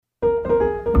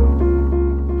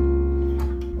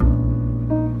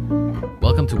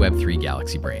to Web3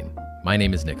 Galaxy Brain. My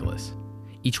name is Nicholas.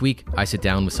 Each week, I sit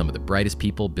down with some of the brightest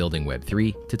people building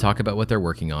Web3 to talk about what they're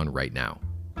working on right now.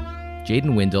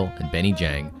 Jayden Windle and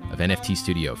Giang of NFT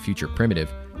studio Future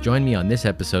Primitive join me on this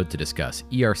episode to discuss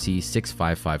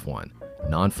ERC-6551,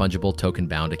 non-fungible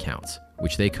token-bound accounts,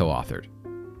 which they co-authored.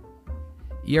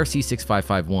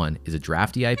 ERC-6551 is a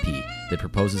draft EIP that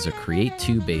proposes a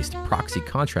Create2-based proxy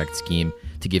contract scheme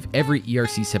to give every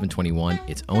ERC-721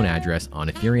 its own address on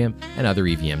Ethereum and other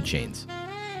EVM chains.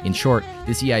 In short,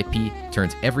 this EIP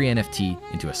turns every NFT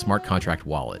into a smart contract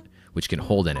wallet, which can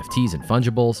hold NFTs and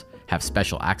fungibles, have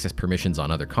special access permissions on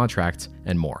other contracts,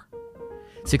 and more.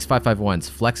 6551's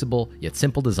flexible yet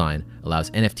simple design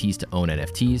allows NFTs to own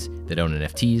NFTs that own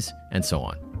NFTs, and so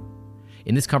on.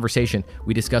 In this conversation,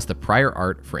 we discuss the prior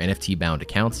art for NFT-bound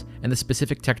accounts and the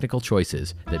specific technical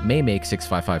choices that may make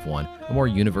 6551 a more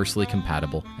universally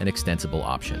compatible and extensible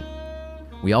option.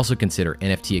 We also consider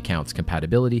NFT accounts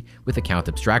compatibility with account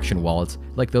abstraction wallets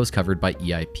like those covered by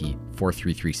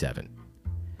EIP-6337.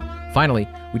 Finally,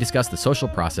 we discuss the social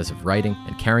process of writing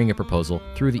and carrying a proposal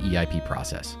through the EIP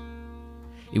process.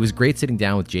 It was great sitting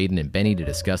down with Jayden and Benny to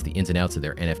discuss the ins and outs of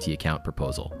their NFT account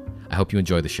proposal. I hope you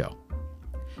enjoy the show.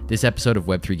 This episode of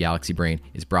Web3 Galaxy Brain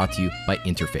is brought to you by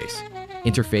Interface.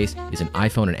 Interface is an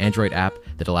iPhone and Android app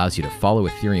that allows you to follow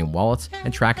Ethereum wallets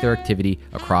and track their activity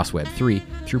across Web3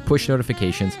 through push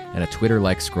notifications and a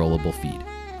Twitter-like scrollable feed.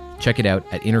 Check it out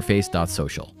at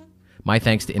interface.social. My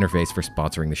thanks to Interface for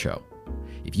sponsoring the show.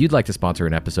 If you'd like to sponsor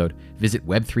an episode, visit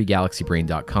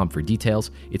web3galaxybrain.com for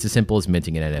details. It's as simple as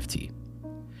minting an NFT.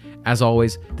 As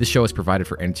always, this show is provided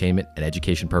for entertainment and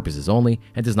education purposes only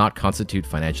and does not constitute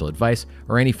financial advice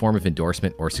or any form of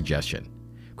endorsement or suggestion.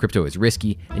 Crypto is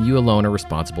risky, and you alone are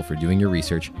responsible for doing your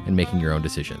research and making your own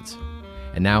decisions.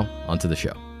 And now, onto the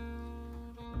show.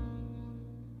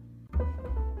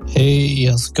 Hey,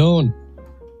 how's it going?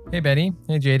 Hey, Benny.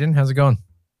 Hey, Jayden. How's it going?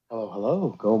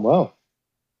 Hello. Going well.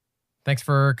 Thanks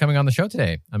for coming on the show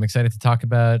today. I'm excited to talk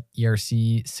about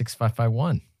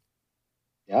ERC-6551.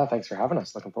 Yeah, thanks for having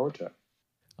us. Looking forward to it.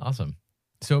 Awesome.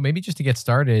 So maybe just to get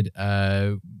started,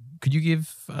 could you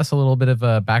give us a little bit of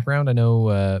a background? I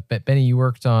know, Benny, you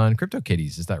worked on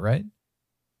CryptoKitties. Is that right?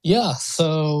 Yeah.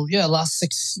 So, last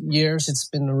 6 years, it's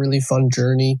been a really fun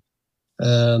journey.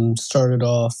 Started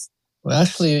off in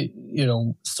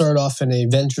a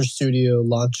venture studio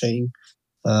launching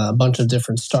a bunch of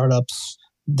different startups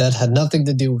that had nothing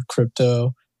to do with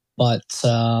crypto. But,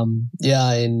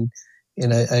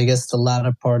 in I guess the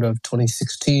latter part of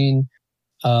 2016,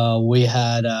 we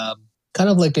had kind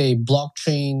of like a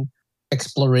blockchain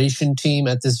exploration team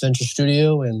at this venture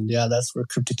studio. And that's where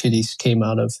CryptoKitties came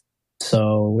out of.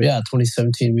 So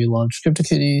 2017, we launched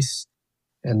CryptoKitties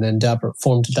and then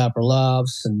formed Dapper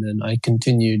Labs. And then I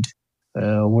continued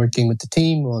working with the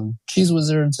team on Cheese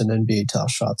Wizards and NBA Top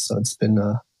Shot. So it's been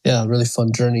a really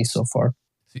fun journey so far.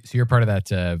 So you're part of that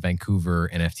Vancouver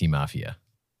NFT mafia.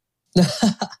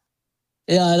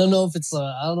 Yeah, I don't know if it's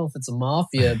a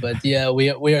mafia, but we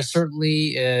are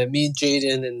certainly me,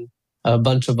 Jayden, and a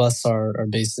bunch of us are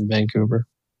based in Vancouver.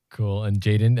 Cool. And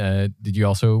Jayden, did you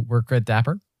also work at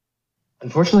Dapper?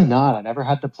 Unfortunately not. I never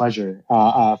had the pleasure.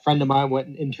 A friend of mine went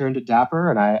and interned at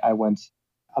Dapper, and I went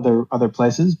other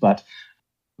places. But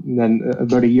then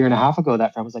about a year and a half ago,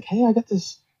 that friend was like, "Hey, I got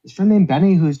this friend named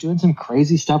Benny who's doing some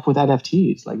crazy stuff with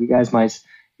NFTs. Like you guys might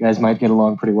get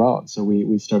along pretty well." And so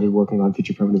we started working on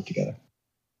Future Primitive together.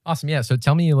 Awesome. Yeah. So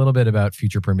tell me a little bit about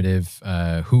Future Primitive.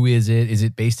 Who is it? Is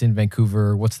it based in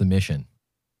Vancouver? What's the mission?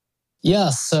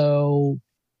 Yeah. So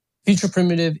Future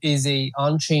Primitive is a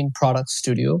on-chain product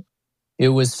studio. It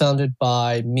was founded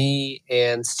by me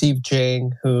and Steve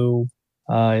Giang, who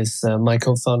is my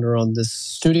co-founder on this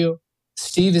studio.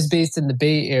 Steve is based in the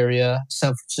Bay Area,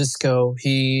 San Francisco.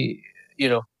 He,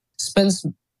 spends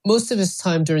most of his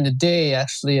time during the day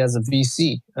actually as a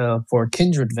VC for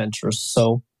Kindred Ventures.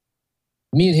 So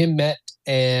me and him met,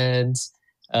 and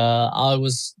I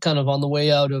was kind of on the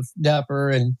way out of Dapper,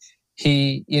 and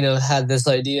he, had this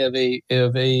idea of a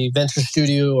venture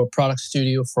studio or product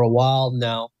studio for a while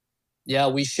now. Yeah,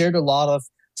 we shared a lot of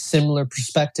similar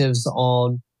perspectives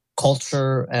on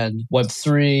culture and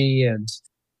Web3, and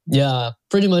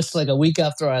pretty much like a week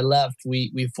after I left,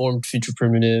 we formed Future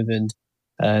Primitive, and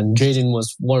Jayden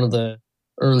was one of the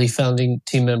early founding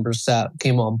team members that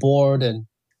came on board and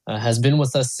has been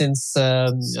with us since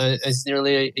it's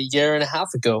nearly a year and a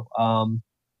half ago.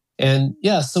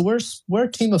 So we're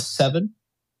a team of 7,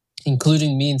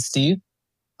 including me and Steve,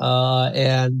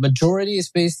 and majority is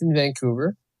based in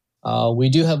Vancouver. We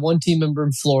do have one team member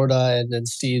in Florida, and then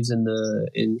Steve's in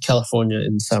California,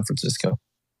 in San Francisco.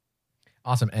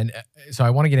 Awesome. And so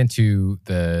I want to get into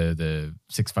the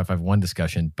 6551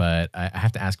 discussion, but I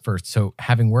have to ask first. So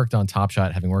having worked on Top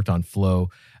Shot, having worked on Flow,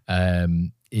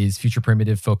 is Future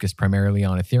Primitive focused primarily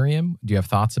on Ethereum? Do you have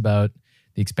thoughts about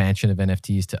the expansion of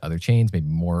NFTs to other chains, maybe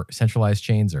more centralized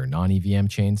chains or non-EVM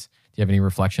chains? Do you have any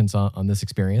reflections on this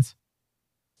experience?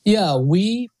 Yeah,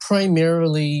 we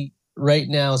primarily right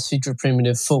now, as Future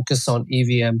Primitive, focus on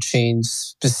EVM chains,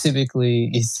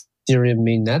 specifically Ethereum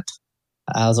mainnet,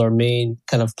 as our main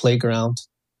kind of playground.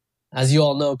 As you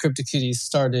all know, CryptoKitties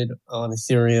started on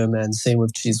Ethereum, and same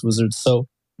with Cheese Wizard. So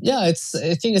yeah, I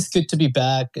think it's good to be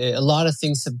back. A lot of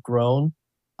things have grown.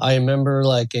 I remember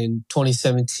like in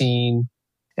 2017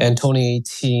 and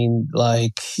 2018,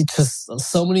 like just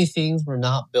so many things were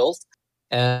not built.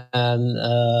 And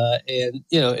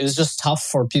it was just tough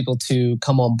for people to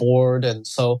come on board. And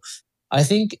so I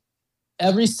think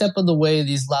every step of the way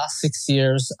these last 6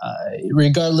 years,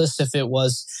 regardless if it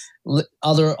was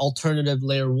other alternative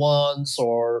layer ones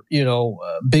or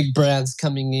big brands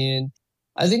coming in,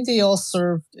 I think they all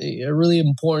served a really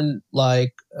important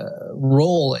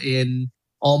role in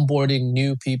onboarding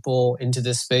new people into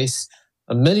this space.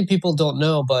 Many people don't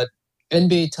know, but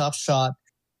NBA Top Shot,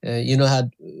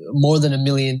 had more than 1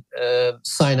 million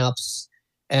signups,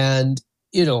 and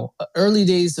early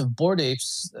days of Bored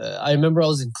Apes, I remember I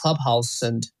was in Clubhouse,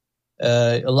 and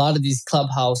a lot of these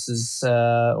clubhouses,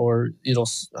 or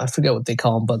I forget what they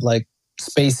call them, but like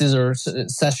spaces or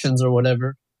sessions or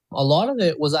whatever. A lot of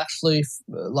it was actually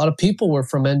a lot of people were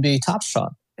from NBA Top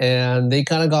Shot, and they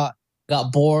kind of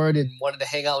got bored and wanted to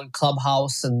hang out in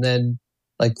Clubhouse, and then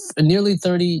like nearly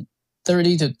 30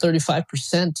 to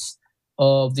 35%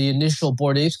 of the initial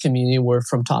Bored Apes community were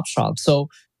from Top Shot. So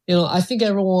I think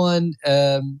everyone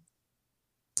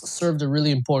served a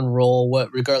really important role,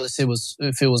 regardless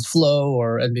if it was Flow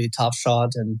or NBA Top Shot.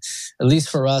 And at least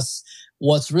for us,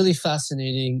 what's really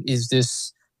fascinating is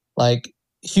this like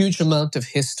huge amount of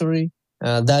history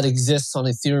that exists on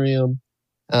Ethereum,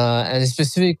 and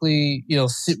specifically,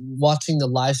 watching the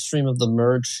live stream of the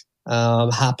merge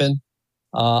happen.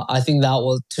 I think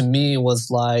that to me was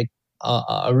like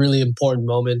a really important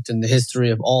moment in the history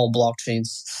of all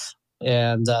blockchains.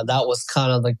 And that was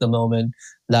kind of like the moment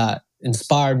that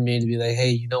inspired me to be like,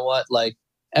 hey, you know what? Like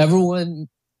everyone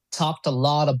talked a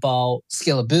lot about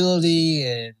scalability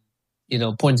and,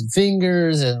 pointing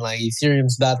fingers and like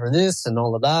Ethereum's bad for this and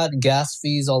all of that, gas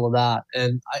fees, all of that.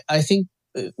 And I think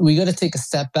we got to take a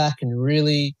step back and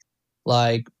really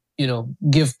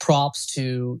give props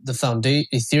to the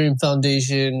Ethereum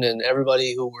Foundation and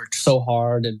everybody who worked so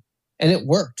hard. And it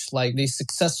worked. Like they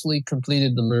successfully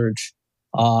completed the merge.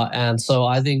 And so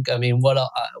I think,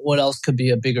 what else could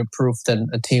be a bigger proof than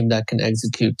a team that can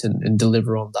execute and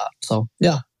deliver on that? So,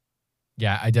 yeah.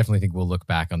 Yeah, I definitely think we'll look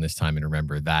back on this time and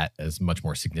remember that as much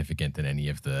more significant than any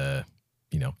of the,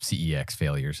 CEX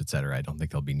failures, et cetera. I don't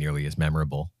think they'll be nearly as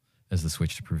memorable as the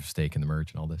switch to proof of stake and the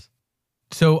merge and all this.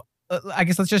 So I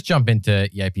guess let's just jump into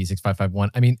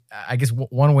EIP-6551. I guess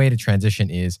one way to transition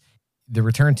is the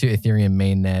return to Ethereum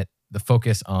mainnet, the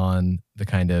focus on the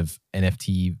kind of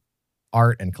NFT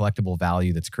art and collectible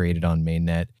value that's created on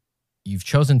mainnet. You've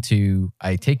chosen to,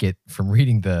 I take it from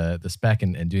reading the spec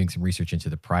and doing some research into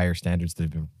the prior standards that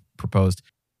have been proposed,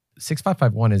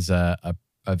 6551 is a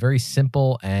very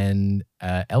simple and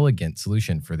elegant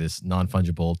solution for this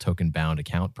non-fungible token-bound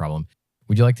account problem.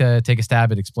 Would you like to take a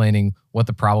stab at explaining what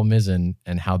the problem is and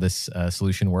how this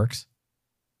solution works?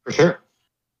 For sure.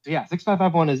 So yeah,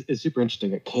 6551 is super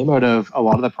interesting. It came out of a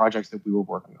lot of the projects that we were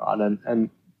working on. And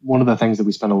one of the things that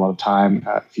we spend a lot of time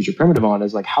at Future Primitive on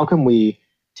is like, how can we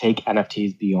take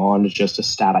NFTs beyond just a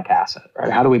static asset,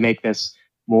 right? How do we make this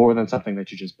more than something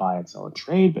that you just buy and sell and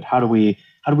trade? But how do we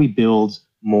build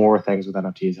more things with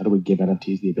NFTs? How do we give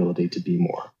NFTs the ability to be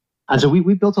more? And so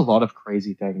we built a lot of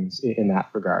crazy things in that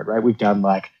regard, right? We built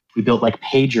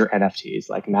pager NFTs,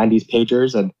 like 90s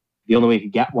pagers, and the only way you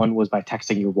could get one was by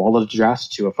texting your wallet address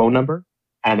to a phone number,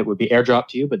 and it would be airdropped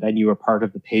to you, but then you were part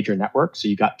of the pager network. So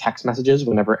you got text messages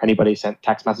whenever anybody sent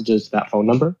text messages to that phone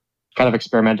number, kind of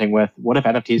experimenting with what if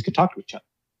NFTs could talk to each other?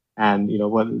 And,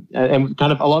 and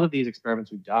kind of a lot of these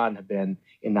experiments we've done have been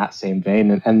in that same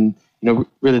vein. And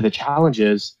really the challenge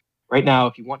is right now,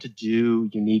 if you want to do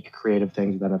unique creative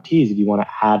things with NFTs, if you want to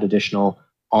add additional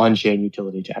on-chain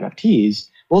utility to NFTs,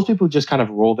 most people just kind of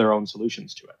roll their own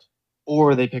solutions to it.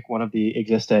 Or they pick one of the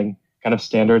existing kind of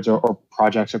standards or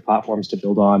projects or platforms to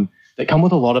build on that come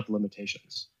with a lot of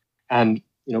limitations. And,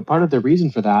 part of the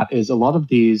reason for that is a lot of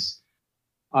these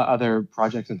other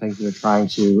projects and things that are trying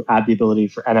to add the ability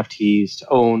for NFTs to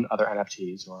own other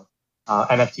NFTs or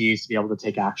NFTs to be able to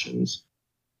take actions.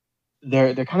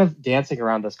 they're kind of dancing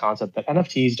around this concept that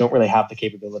NFTs don't really have the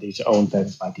capability to own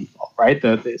things by default, right?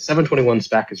 The 721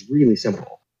 spec is really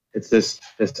simple. It's this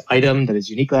item that is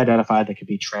uniquely identified that can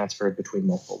be transferred between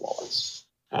multiple wallets.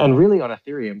 And really on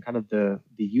Ethereum, kind of the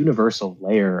universal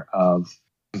layer of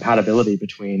compatibility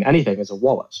between anything is a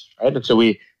wallet, right? And so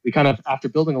we kind of, after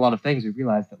building a lot of things, we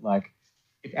realized that like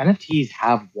if NFTs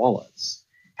have wallets,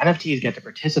 NFTs get to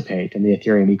participate in the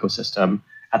Ethereum ecosystem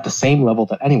at the same level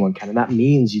that anyone can. And that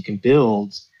means you can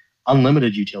build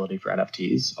unlimited utility for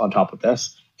NFTs on top of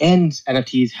this. And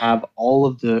NFTs have all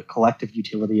of the collective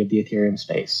utility of the Ethereum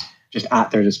space just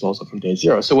at their disposal from day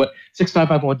zero. So what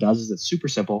 6551 does is it's super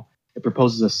simple. It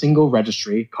proposes a single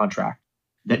registry contract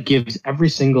that gives every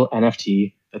single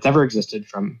NFT that's ever existed,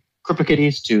 from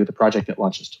CryptoKitties to the project that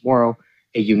launches tomorrow,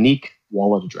 a unique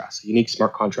wallet address, a unique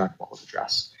smart contract wallet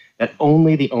address that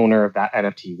only the owner of that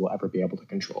NFT will ever be able to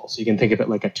control. So you can think of it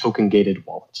like a token-gated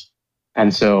wallet.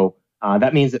 And so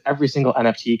that means that every single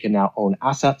NFT can now own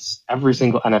assets. Every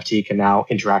single NFT can now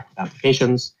interact with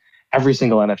applications. Every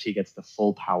single NFT gets the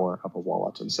full power of a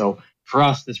wallet. And so for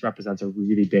us, this represents a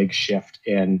really big shift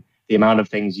in the amount of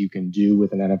things you can do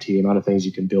with an NFT, the amount of things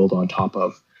you can build on top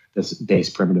of this base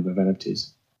primitive of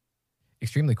NFTs.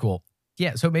 Extremely cool.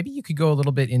 Yeah, so maybe you could go a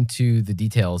little bit into the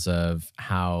details of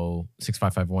how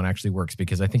 6551 actually works,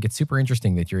 because I think it's super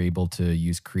interesting that you're able to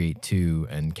use Create2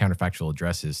 and counterfactual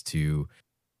addresses to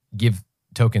give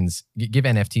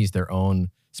NFTs their own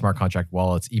smart contract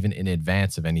wallets even in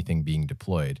advance of anything being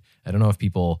deployed. I don't know if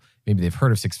people, maybe they've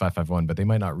heard of 6551, but they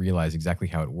might not realize exactly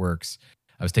how it works.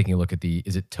 I was taking a look at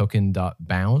is it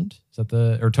token.bound? Is that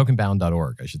or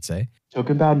tokenbound.org, I should say.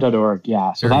 Tokenbound.org,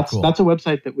 yeah. So Very cool. That's a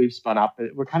website that we've spun up.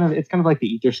 It's kind of like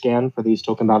the Etherscan for these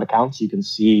tokenbound accounts. You can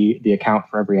see the account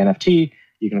for every NFT.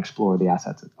 You can explore the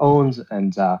assets it owns,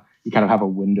 and you kind of have a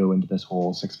window into this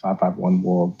whole 6551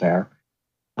 world there.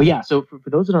 But yeah, so for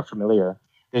those that aren't familiar,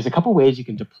 there's a couple ways you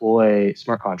can deploy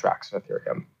smart contracts in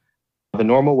Ethereum. The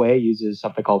normal way uses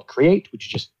something called Create, which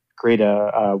you just create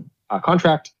a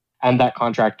contract, and that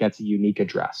contract gets a unique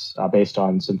address based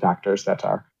on some factors that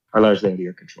are largely under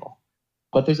your control.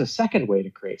 But there's a second way to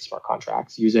create smart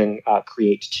contracts using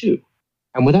Create2.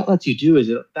 And what that lets you do is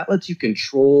that lets you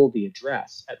control the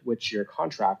address at which your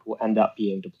contract will end up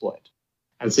being deployed.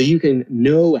 And so you can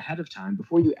know ahead of time,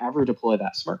 before you ever deploy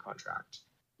that smart contract,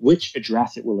 which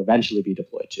address it will eventually be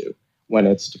deployed to when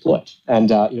it's deployed. And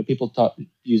people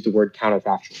use the word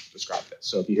counterfactual to describe this.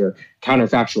 So if you hear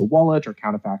counterfactual wallet or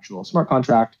counterfactual smart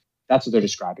contract, that's what they're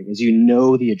describing, is you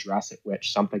know the address at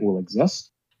which something will exist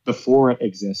before it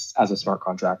exists as a smart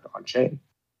contract on chain.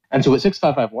 And so what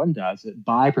 6551 does,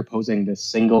 by proposing this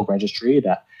single registry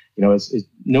that is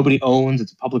nobody owns,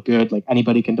 it's a public good, like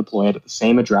anybody can deploy it at the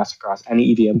same address across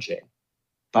any EVM chain,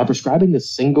 by prescribing this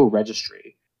single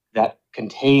registry that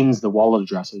contains the wallet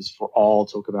addresses for all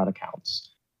tokenbound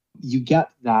accounts, you get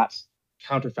that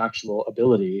counterfactual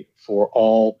ability for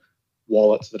all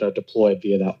wallets that are deployed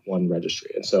via that one registry.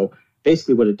 And so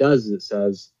basically what it does is it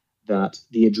says that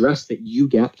the address that you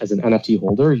get as an NFT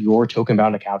holder, your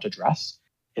token-bound account address,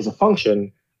 is a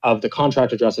function of the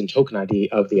contract address and token ID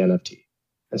of the NFT.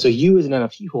 And so you as an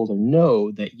NFT holder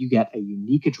know that you get a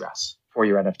unique address for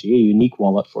your NFT, a unique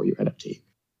wallet for your NFT.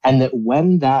 And that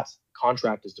when that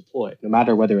contract is deployed, no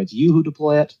matter whether it's you who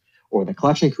deploy it or the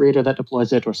collection creator that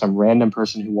deploys it or some random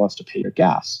person who wants to pay your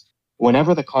gas,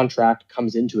 whenever the contract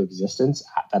comes into existence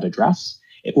at that address,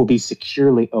 it will be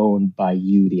securely owned by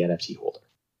you, the NFT holder.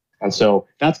 And so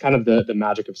that's kind of the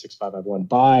magic of 6551.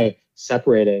 By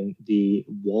separating the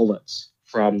wallets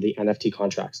from the NFT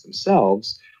contracts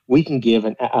themselves, we can give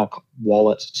a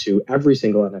wallet to every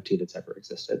single NFT that's ever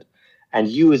existed. And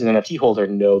you as an NFT holder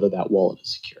know that that wallet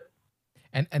is secure.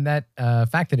 And that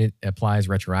fact that it applies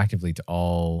retroactively to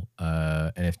all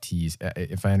NFTs,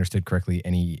 if I understood correctly,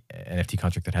 any NFT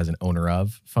contract that has an owner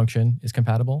of function is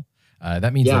compatible.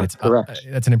 That means that it's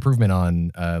that's an improvement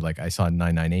on, like I saw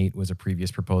 998 was a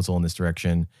previous proposal in this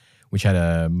direction, which had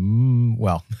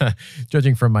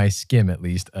judging from my skim at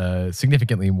least, a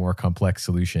significantly more complex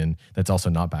solution that's also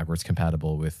not backwards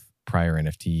compatible with prior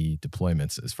NFT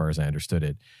deployments, as far as I understood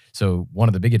it. So one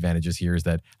of the big advantages here is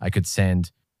that I could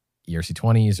send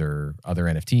ERC20s or other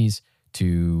NFTs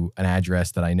to an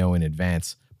address that I know in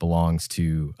advance belongs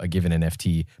to a given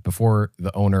NFT before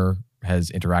the owner has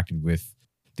interacted with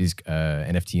these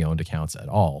NFT-owned accounts at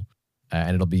all.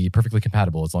 And it'll be perfectly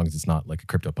compatible as long as it's not like a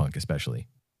CryptoPunk especially.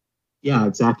 Yeah,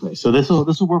 exactly. So this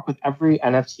will work with every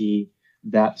NFT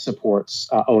that supports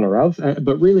owner of,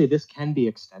 but really this can be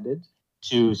extended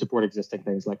to support existing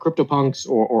things like CryptoPunks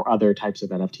or other types of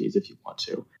NFTs if you want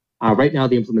to. Right now,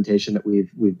 the implementation that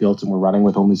we've built and we're running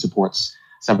with only supports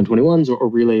 721s or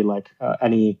really like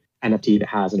any NFT that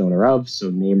has an owner of, so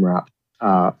name wrap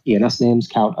ENS names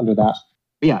count under that.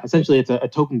 But yeah, essentially it's a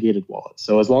token gated wallet.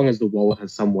 So as long as the wallet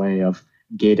has some way of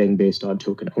gating based on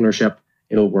token ownership,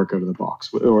 it'll work out of the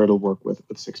box, or it'll work with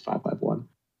 6551.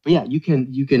 But yeah, you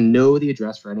can know the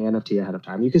address for any NFT ahead of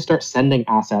time. You can start sending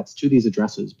assets to these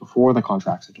addresses before the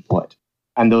contracts are deployed.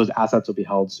 And those assets will be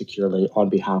held securely on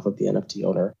behalf of the NFT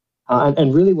owner.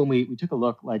 And really, when we took a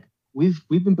look, like we've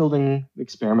been building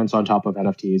experiments on top of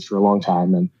NFTs for a long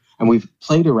time, and we've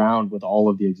played around with all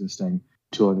of the existing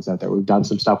toolings out there. We've done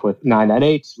some stuff with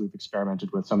 998s. We've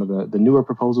experimented with some of the newer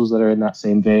proposals that are in that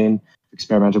same vein.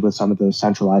 Experimented with some of the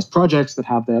centralized projects that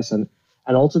have this, and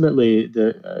ultimately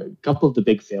the couple of the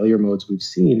big failure modes we've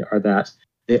seen are that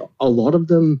a lot of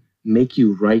them make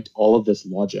you write all of this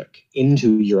logic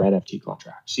into your NFT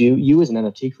contract. So you as an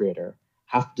NFT creator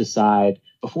have to decide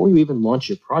before you even launch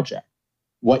your project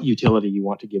what utility you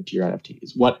want to give to your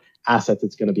NFTs, what assets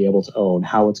it's going to be able to own,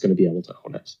 how it's going to be able to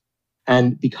own it.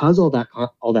 And because all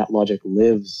that logic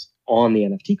lives on the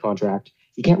NFT contract,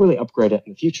 you can't really upgrade it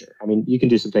in the future. I mean, you can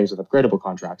do some things with upgradable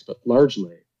contracts, but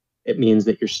largely it means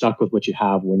that you're stuck with what you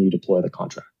have when you deploy the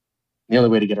contract. The only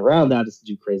way to get around that is to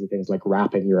do crazy things like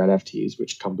wrapping your NFTs,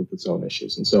 which come with its own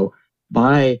issues. And so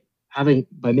by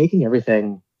making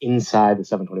everything inside the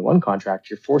 721 contract,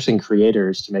 you're forcing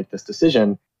creators to make this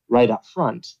decision right up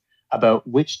front about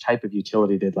which type of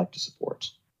utility they'd like to support.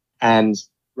 And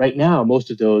right now, most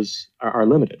of those are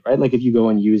limited, right? Like if you go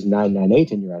and use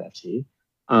 998 in your NFT,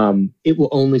 it will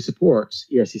only support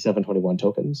ERC-721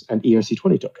 tokens and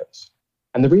ERC-20 tokens.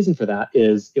 And the reason for that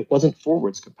is it wasn't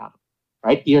forwards compatible,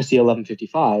 right?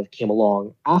 ERC-1155 came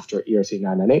along after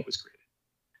ERC-998 was created.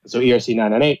 And so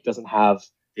ERC-998 doesn't have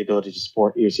the ability to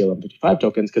support ERC-1155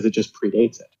 tokens because it just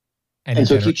predates it. And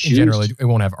so in general, it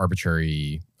won't have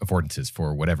arbitrary affordances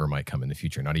for whatever might come in the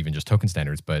future, not even just token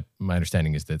standards. But my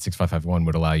understanding is that 6551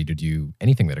 would allow you to do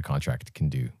anything that a contract can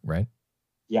do, right?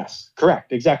 Yes,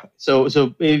 correct. Exactly. So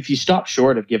if you stop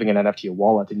short of giving an NFT a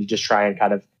wallet and you just try and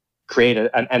kind of create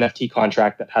an NFT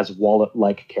contract that has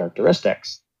wallet-like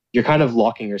characteristics, you're kind of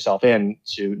locking yourself in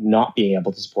to not being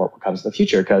able to support what comes in the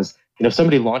future. Because if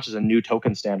somebody launches a new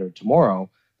token standard tomorrow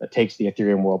that takes the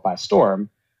Ethereum world by storm,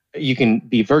 you can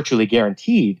be virtually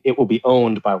guaranteed it will be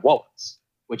owned by wallets.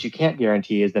 What you can't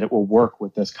guarantee is that it will work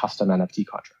with this custom NFT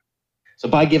contract. So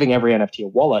by giving every NFT a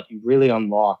wallet, you really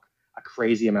unlock a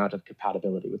crazy amount of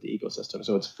compatibility with the ecosystem.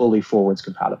 So it's fully forwards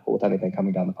compatible with anything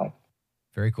coming down the pipe.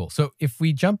 Very cool. So if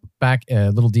we jump back a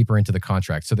little deeper into the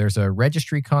contract, so there's a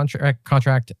registry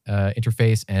contract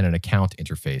interface and an account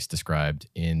interface described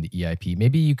in the EIP.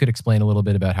 Maybe you could explain a little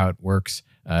bit about how it works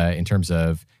in terms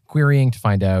of querying to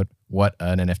find out what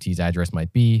an NFT's address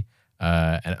might be,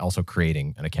 and also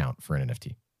creating an account for an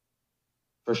NFT.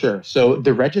 For sure. So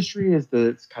the registry is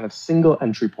the kind of single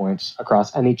entry point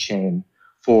across any chain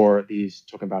for these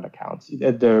token-bound accounts.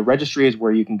 The registry is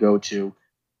where you can go to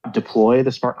deploy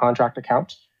the smart contract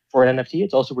account for an NFT.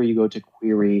 It's also where you go to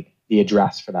query the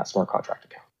address for that smart contract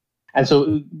account. And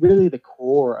so really the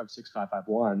core of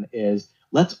 6551 is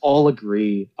let's all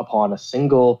agree upon a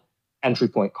single entry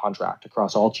point contract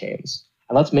across all chains.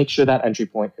 And let's make sure that entry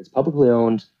point is publicly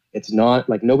owned. It's not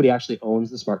like nobody actually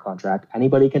owns the smart contract.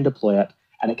 Anybody can deploy it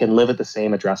and it can live at the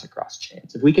same address across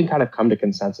chains. If we can kind of come to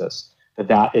consensus that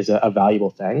that is a valuable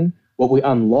thing, what we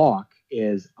unlock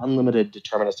is unlimited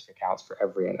deterministic accounts for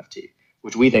every NFT,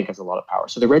 which we think has a lot of power.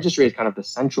 So the registry is kind of the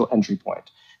central entry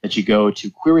point that you go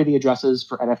to query the addresses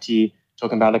for NFT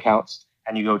token-bound accounts,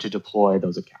 and you go to deploy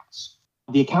those accounts.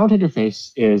 The account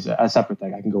interface is a separate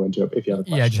thing. I can go into it if you have a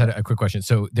question. Yeah, I just had a quick question.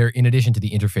 So there, in addition to the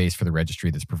interface for the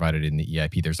registry that's provided in the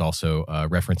EIP, there's also a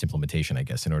reference implementation, I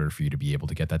guess, in order for you to be able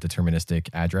to get that deterministic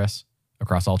address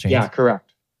across all chains? Yeah,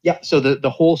 correct. Yeah, so the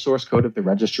whole source code of the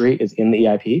registry is in the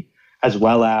EIP, as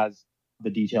well as the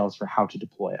details for how to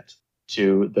deploy it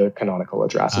to the canonical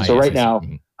address. And so right now,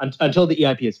 until the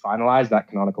EIP is finalized, that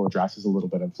canonical address is a little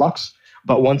bit in flux.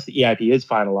 But once the EIP is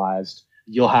finalized,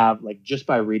 you'll have, like, just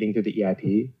by reading through the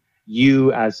EIP,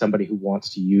 you as somebody who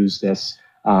wants to use this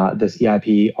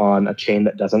EIP on a chain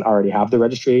that doesn't already have the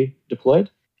registry deployed,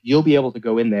 you'll be able to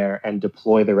go in there and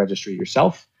deploy the registry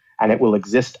yourself, and it will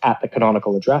exist at the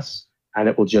canonical address, and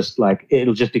it'll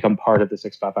just become part of the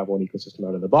 6551 ecosystem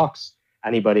out of the box.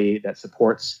 Anybody that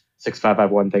supports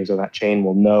 6551 things on that chain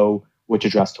will know which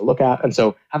address to look at. And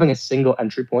so having a single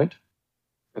entry point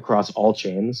across all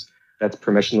chains that's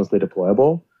permissionlessly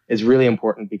deployable is really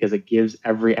important because it gives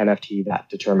every NFT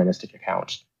that deterministic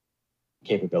account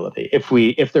capability.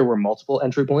 If there were multiple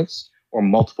entry points or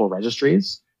multiple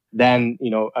registries, then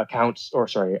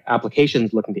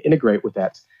applications looking to integrate with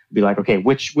that would be like, okay,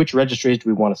 which registries do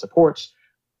we want to support?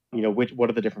 what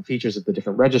are the different features of the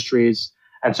different registries.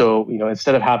 And so,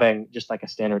 instead of having just like a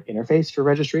standard interface for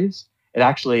registries, it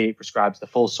actually prescribes the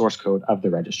full source code of the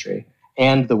registry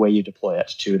and the way you deploy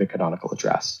it to the canonical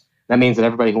address. That means that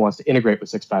everybody who wants to integrate with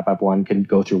 6551 can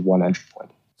go through one entry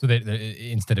point. So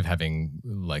instead of having,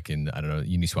 like in, I don't know,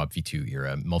 Uniswap v2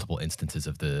 era, multiple instances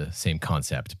of the same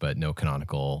concept, but no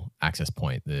canonical access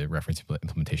point, the reference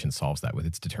implementation solves that with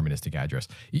its deterministic address.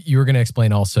 You were going to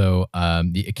explain also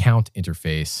the account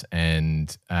interface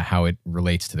and how it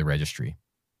relates to the registry.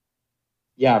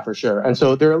 Yeah, for sure. And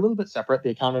so they're a little bit separate. The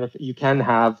account interface, you can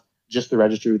have just the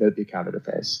registry without the account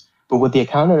interface. But what the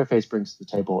account interface brings to the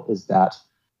table is that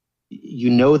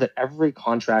that every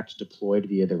contract deployed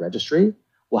via the registry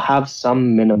will have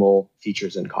some minimal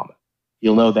features in common.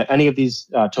 You'll know that any of these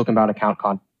token-bound account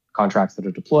contracts that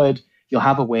are deployed, you'll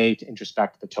have a way to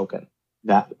introspect the token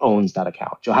that owns that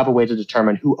account. You'll have a way to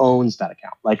determine who owns that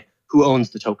account, like who owns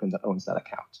the token that owns that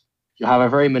account. You'll have a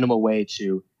very minimal way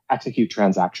to execute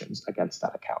transactions against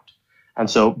that account. And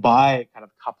so by kind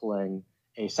of coupling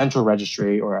a central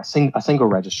registry or a single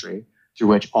registry through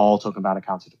which all token-bound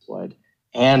accounts are deployed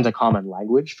and a common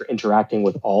language for interacting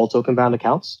with all token-bound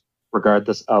accounts,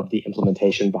 regardless of the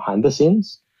implementation behind the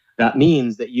scenes, that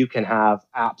means that you can have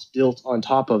apps built on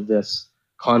top of this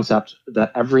concept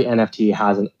that every NFT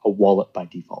has a wallet by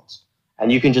default.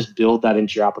 And you can just build that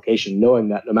into your application, knowing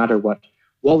that no matter what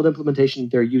wallet implementation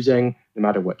they're using, no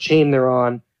matter what chain they're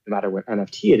on, no matter what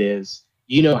NFT it is,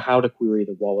 you know how to query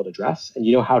the wallet address and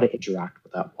you know how to interact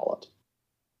with that wallet.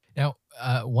 Now,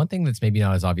 one thing that's maybe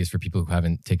not as obvious for people who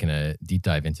haven't taken a deep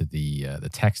dive into the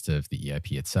text of the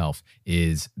EIP itself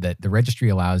is that the registry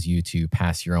allows you to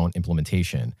pass your own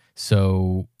implementation.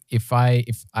 So if I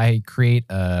create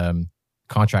a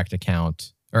contract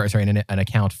account, an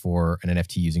account for an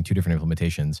NFT using two different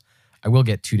implementations, I will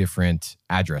get two different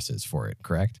addresses for it,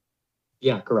 correct?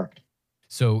 Yeah, correct.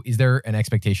 So is there an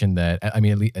expectation that, at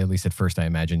least at first, I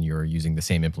imagine you're using the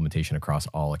same implementation across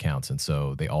all accounts, and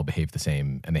so they all behave the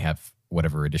same, and they have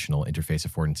whatever additional interface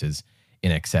affordances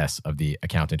in excess of the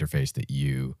account interface that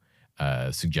you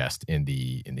suggest in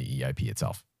the EIP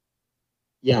itself?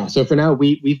 Yeah, so for now,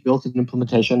 we've built an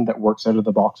implementation that works out of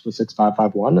the box with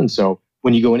 6551, and so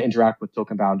when you go and interact with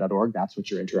tokenbound.org, that's what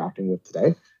you're interacting with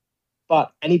today.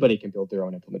 But anybody can build their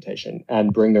own implementation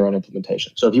and bring their own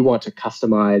implementation. So if you want to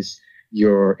customize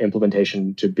your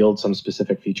implementation to build some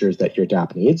specific features that your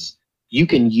dApp needs, you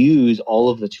can use all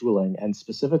of the tooling and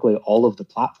specifically all of the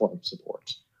platform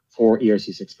support for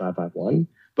ERC-6551,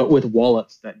 but with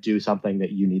wallets that do something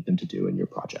that you need them to do in your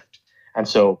project. And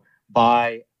so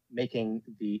by making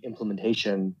the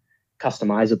implementation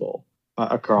customizable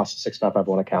across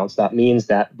 6551 accounts, that means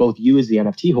that both you as the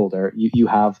NFT holder, you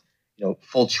have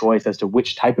full choice as to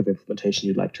which type of implementation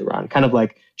you'd like to run. Kind of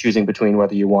like choosing between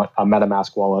whether you want a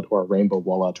MetaMask wallet or a Rainbow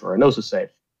wallet or a Gnosis Safe.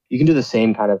 You can do the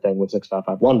same kind of thing with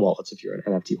 6551 wallets if you're an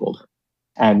NFT holder.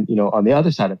 And on the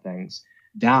other side of things,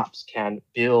 dApps can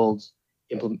build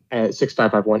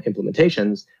 6551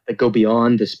 implementations that go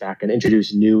beyond the spec and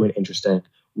introduce new and interesting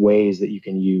ways that you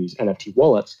can use NFT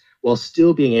wallets while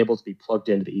still being able to be plugged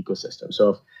into the ecosystem.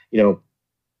 So if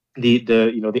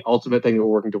the ultimate thing that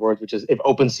we're working towards, which is if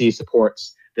OpenSea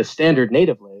supports this standard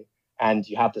natively, and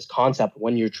you have this concept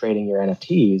when you're trading your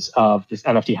NFTs of this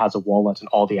NFT has a wallet and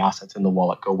all the assets in the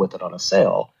wallet go with it on a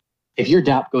sale. If your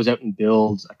dApp goes out and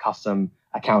builds a custom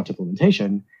account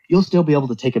implementation, you'll still be able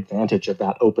to take advantage of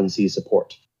that OpenSea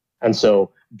support. And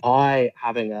so by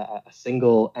having a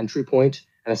single entry point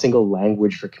and a single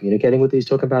language for communicating with these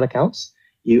token-bound accounts,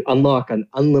 you unlock an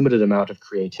unlimited amount of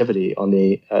creativity on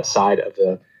the side of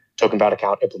the token-bound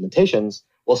account implementations,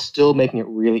 while still making it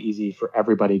really easy for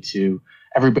everybody to,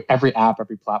 every app,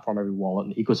 every platform, every wallet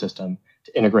in the ecosystem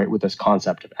to integrate with this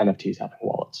concept of NFTs having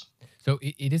wallets. So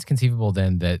it is conceivable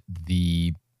then that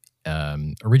the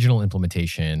original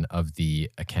implementation of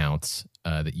the accounts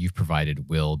that you've provided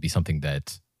will be something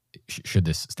that, should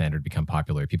this standard become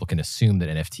popular, people can assume that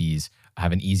NFTs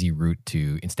have an easy route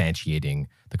to instantiating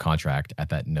the contract at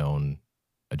that known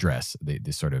address,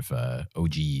 this sort of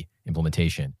OG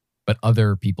implementation. But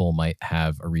other people might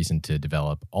have a reason to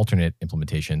develop alternate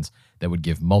implementations that would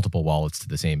give multiple wallets to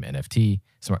the same NFT,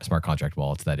 smart contract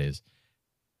wallets, that is.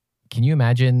 Can you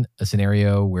imagine a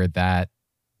scenario where that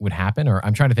would happen? Or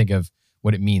I'm trying to think of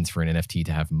what it means for an NFT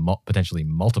to have potentially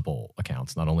multiple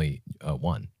accounts, not only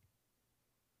one.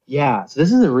 Yeah, so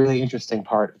this is a really interesting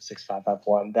part of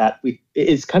 6551 that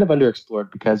is kind of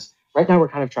underexplored because right now we're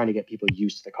kind of trying to get people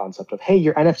used to the concept of, hey,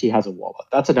 your NFT has a wallet.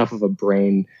 That's enough of a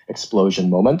brain explosion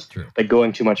moment. True. Like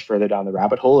going too much further down the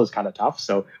rabbit hole is kind of tough.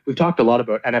 So we've talked a lot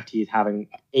about NFTs having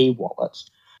a wallet.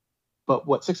 But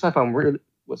what 6551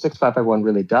 what 6551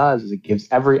 really does is it gives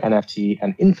every NFT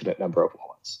an infinite number of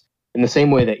wallets. In the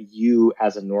same way that you,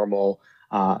 as a normal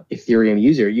Ethereum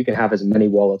user, you can have as many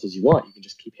wallets as you want. You can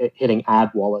just keep hitting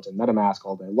add wallet in MetaMask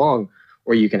all day long,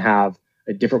 or you can have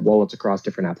different wallets across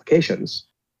different applications.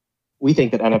 We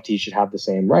think that NFTs should have the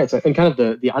same rights. And kind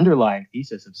of the underlying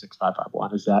thesis of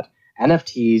 6551 is that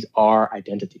NFTs are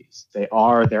identities. They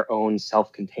are their own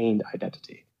self-contained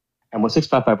identity. And what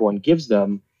 6551 gives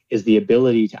them is the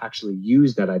ability to actually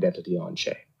use that identity on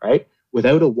chain, right?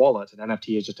 Without a wallet, an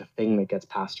NFT is just a thing that gets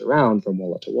passed around from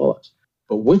wallet to wallet.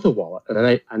 But with a wallet,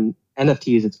 an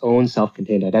NFT is its own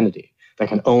self-contained identity that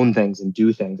can own things and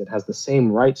do things. It has the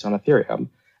same rights on Ethereum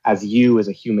as you as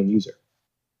a human user.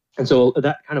 And so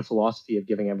that kind of philosophy of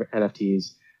giving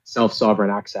NFTs self-sovereign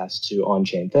access to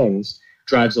on-chain things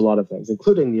drives a lot of things,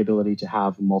 including the ability to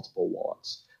have multiple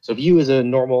wallets. So if you as a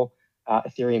normal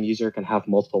Ethereum user can have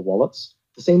multiple wallets,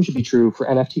 the same should be true for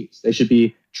NFTs. They should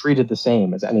be treated the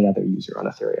same as any other user on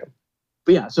Ethereum.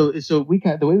 But yeah, so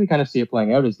the way we kind of see it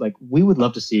playing out is like we would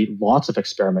love to see lots of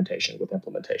experimentation with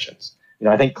implementations.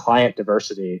 I think client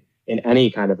diversity in any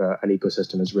kind of an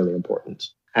ecosystem is really important.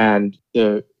 And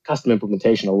the custom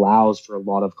implementation allows for a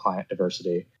lot of client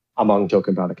diversity among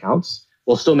token-bound accounts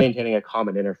while still maintaining a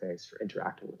common interface for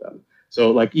interacting with them.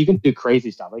 So like you can do crazy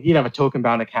stuff. Like you can have a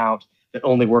token-bound account that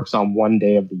only works on one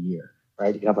day of the year,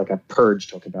 right? You can have like a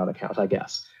purge token-bound account, I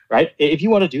guess, right? If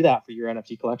you want to do that for your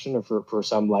NFT collection or for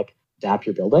some like dApp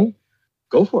you're building,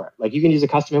 go for it. Like you can use a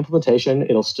custom implementation.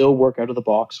 It'll still work out of the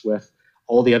box with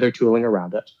all the other tooling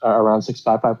around it, around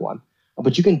 6551.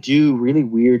 But you can do really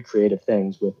weird creative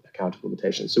things with account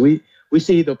implementations. So we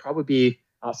see there'll probably be,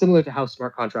 similar to how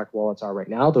smart contract wallets are right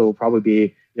now, there will probably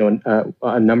be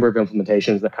a number of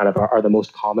implementations that kind of are the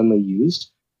most commonly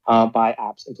used by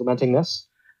apps implementing this.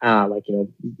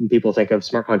 People think of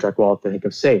smart contract wallet, they think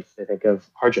of Safe, they think of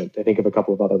Argent, they think of a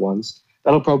couple of other ones.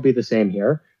 That'll probably be the same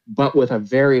here, but with a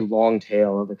very long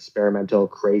tail of experimental,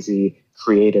 crazy,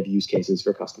 creative use cases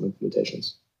for custom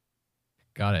implementations.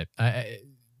 Got it.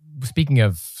 Speaking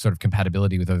of sort of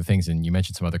compatibility with other things, and you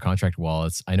mentioned some other contract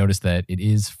wallets, I noticed that it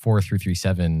is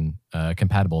 4337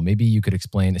 compatible. Maybe you could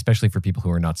explain, especially for people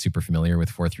who are not super familiar with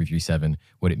 4337,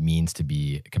 what it means to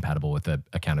be compatible with the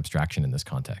account abstraction in this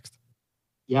context.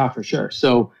 Yeah, for sure.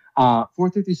 So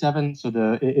 4337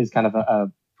 is kind of a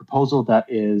proposal that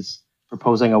is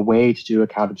proposing a way to do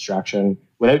account abstraction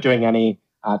without doing any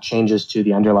changes to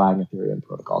the underlying Ethereum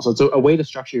protocol. So it's a way to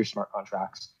structure your smart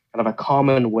contracts, kind of a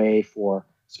common way for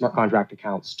smart contract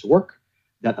accounts to work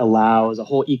that allows a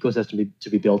whole ecosystem to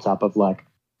be built up of like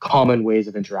common ways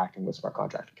of interacting with smart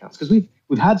contract accounts. Because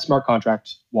we've had smart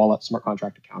contract wallets, smart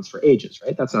contract accounts for ages,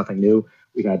 right? That's nothing new.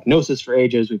 We've had Gnosis for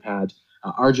ages. We've had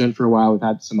Argent for a while. We've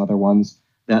had some other ones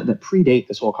that predate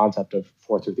this whole concept of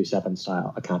 4337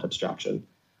 style account abstraction.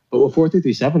 But what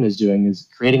 4337 is doing is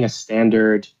creating a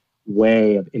standard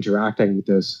way of interacting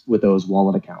with those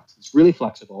wallet accounts. It's really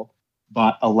flexible,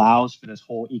 but allows for this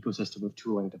whole ecosystem of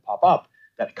tooling to pop up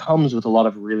that comes with a lot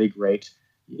of really great,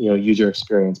 user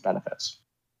experience benefits.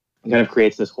 It kind of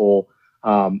creates this whole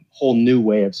new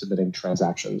way of submitting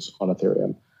transactions on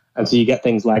Ethereum. And so you get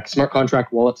things like smart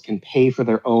contract wallets can pay for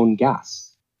their own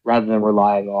gas rather than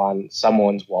relying on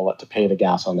someone's wallet to pay the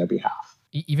gas on their behalf.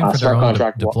 Even for their own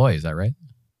deploy, is that right?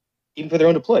 Even for their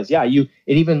own deploys, yeah. It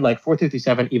even like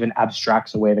 4337 even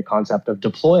abstracts away the concept of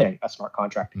deploying a smart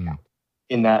contract account.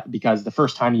 In that, because the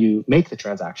first time you make the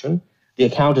transaction, the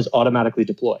account is automatically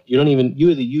deployed. You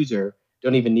as a user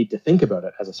don't even need to think about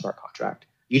it as a smart contract.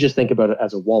 You just think about it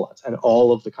as a wallet, and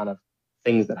all of the kind of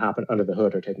things that happen under the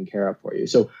hood are taken care of for you.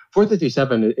 So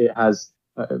 4337 it has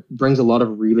brings a lot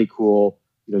of really cool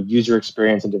user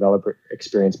experience and developer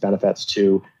experience benefits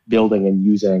to building and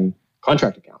using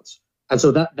contract accounts. And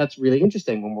so that's really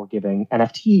interesting when we're giving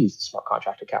NFTs smart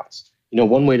contract accounts.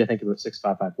 One way to think about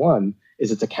 6551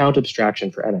 is it's account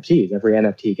abstraction for NFTs. Every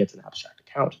NFT gets an abstract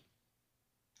account.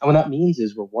 And what that means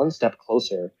is we're one step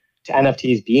closer to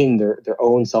NFTs being their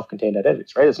own self-contained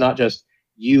identities, right? It's not just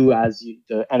you as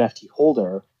the NFT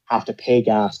holder have to pay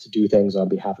gas to do things on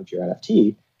behalf of your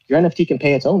NFT. Your NFT can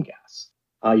pay its own gas.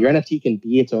 Your NFT can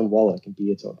be its own wallet, can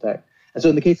be its own thing. And so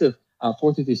in the case of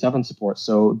 4337 support,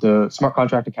 so the smart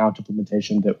contract account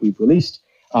implementation that we've released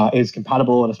is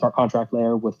compatible at a smart contract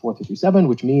layer with 4337,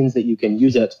 which means that you can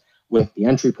use it with the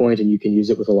entry point and you can use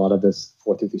it with a lot of this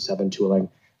 4337 tooling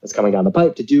that's coming down the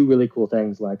pipe to do really cool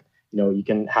things like, you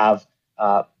can have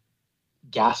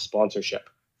gas sponsorship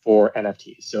for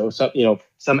NFTs. So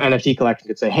some NFT collection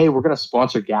could say, hey, we're going to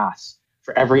sponsor gas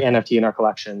for every NFT in our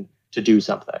collection to do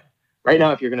something. Right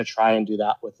now, if you're going to try and do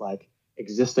that with like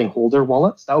existing holder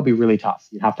wallets, that would be really tough.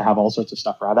 You'd have to have all sorts of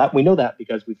stuff around that. We know that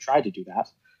because we've tried to do that.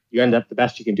 You end up, the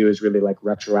best you can do is really like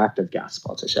retroactive gas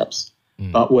sponsorships.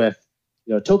 But with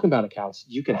token bound accounts,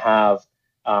 you can have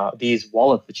these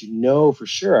wallets that you know for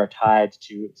sure are tied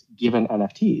to given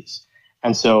NFTs.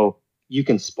 And so you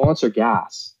can sponsor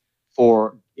gas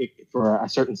for a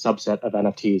certain subset of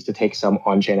NFTs to take some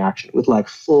on-chain action with like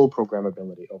full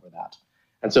programmability over that.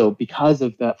 And so because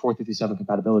of that 457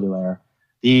 compatibility layer,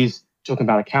 these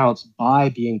token-bound accounts, by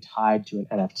being tied to an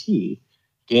NFT,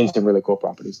 gain some really cool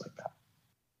properties like that.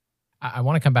 I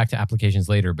want to come back to applications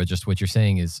later, but just what you're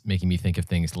saying is making me think of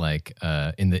things like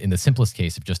in the simplest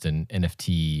case of just an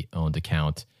NFT-owned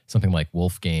account, something like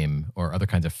Wolf Game or other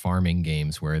kinds of farming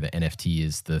games where the NFT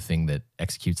is the thing that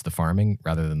executes the farming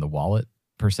rather than the wallet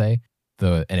per se.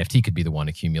 The NFT could be the one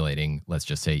accumulating, let's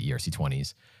just say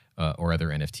ERC20s or other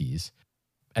NFTs.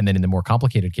 And then in the more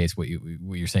complicated case, what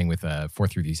you're saying with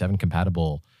 4337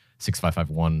 compatible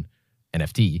 6551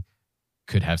 NFT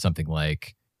could have something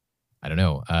like, I don't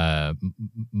know,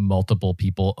 multiple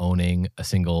people owning a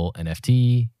single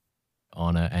NFT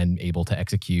and able to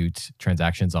execute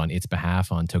transactions on its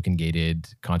behalf on token gated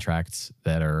contracts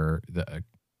that are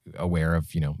aware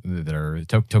of, that are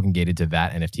token gated to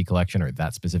that NFT collection or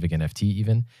that specific NFT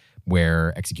even,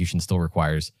 where execution still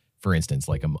requires, for instance,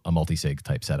 like a multi-sig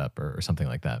type setup or something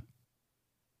like that.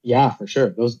 Yeah, for sure.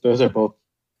 Those are both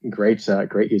great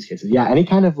use cases. Yeah, any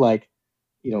kind of like,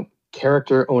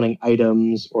 character owning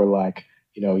items or like,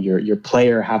 your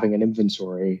player having an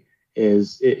inventory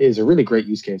is a really great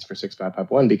use case for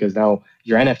 6551 because now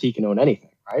your NFT can own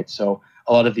anything, right? So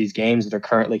a lot of these games that are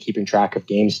currently keeping track of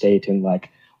game state in like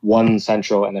one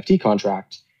central NFT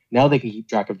contract, now they can keep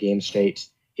track of game state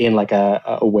in like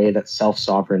a way that's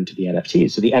self-sovereign to the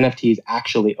NFTs. So the NFTs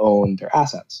actually own their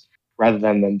assets rather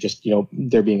than them just,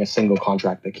 there being a single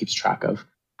contract that keeps track of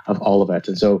all of it.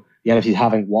 And so the NFTs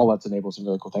having wallets enables some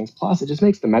really cool things. Plus, it just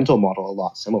makes the mental model a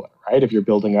lot similar, right? If you're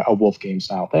building a Wolf Game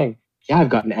style thing, yeah, I've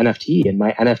got an NFT and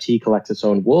my NFT collects its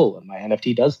own wool and my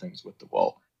NFT does things with the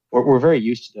wool. We're very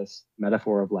used to this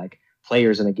metaphor of like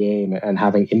players in a game and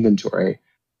having inventory.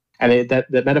 And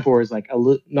that metaphor is like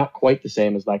not quite the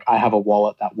same as like I have a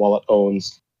wallet, that wallet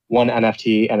owns one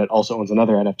NFT and it also owns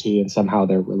another NFT and somehow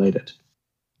they're related.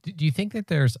 Do you think that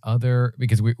there's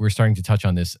because we're starting to touch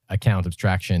on this account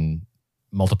abstraction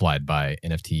multiplied by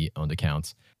NFT-owned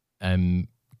accounts?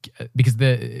 Because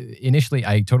initially,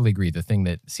 I totally agree. The thing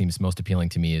that seems most appealing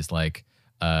to me is like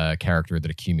a character that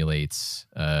accumulates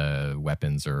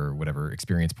weapons or whatever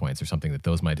experience points or something, that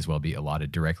those might as well be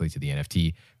allotted directly to the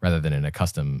NFT rather than in a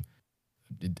custom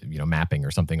mapping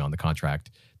or something on the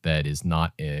contract that is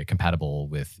not compatible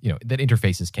with, that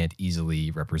interfaces can't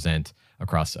easily represent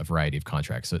across a variety of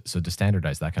contracts. So to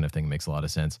standardize that kind of thing makes a lot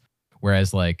of sense.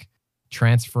 Whereas like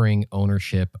transferring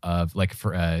ownership of like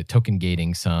for token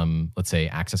gating some, let's say,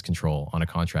 access control on a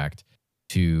contract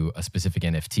to a specific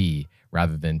NFT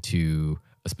rather than to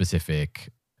a specific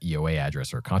EOA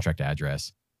address or contract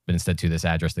address, but instead to this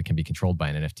address that can be controlled by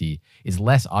an NFT is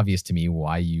less obvious to me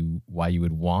why you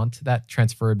would want that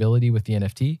transferability with the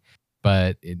NFT.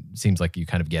 But it seems like you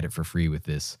kind of get it for free with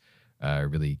this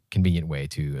really convenient way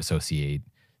to associate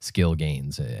skill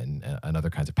gains and other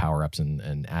kinds of power-ups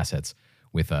and assets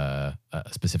with a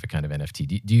specific kind of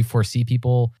NFT. Do you foresee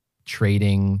people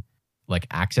trading like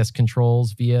access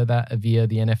controls via the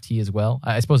NFT as well?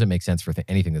 I suppose it makes sense for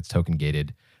anything that's token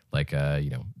gated, like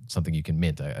something you can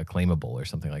mint, a claimable or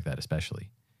something like that, especially.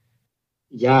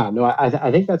 Yeah, no, I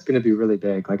think that's going to be really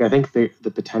big. Like, I think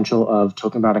the potential of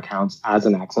token-bound accounts as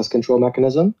an access control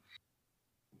mechanism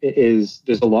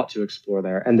there's a lot to explore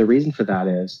there. And the reason for that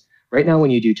is right now,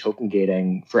 when you do token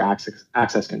gating for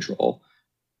access control,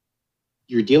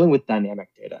 you're dealing with dynamic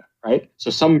data, right? So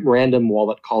some random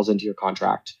wallet calls into your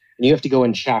contract, and you have to go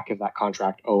and check if that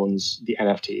contract owns the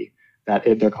NFT that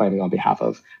they're claiming on behalf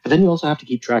of. But then you also have to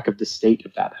keep track of the state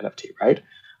of that NFT, right?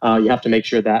 You have to make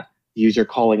sure that the user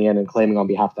calling in and claiming on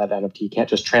behalf of that NFT can't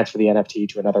just transfer the NFT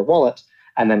to another wallet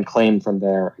and then claim from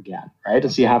there again, right?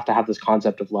 And so you have to have this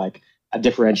concept of like a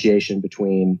differentiation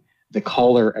between the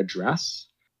caller address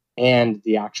and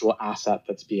the actual asset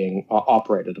that's being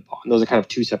operated upon. Those are kind of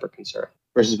two separate concerns.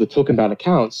 Versus with token-bound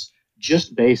accounts,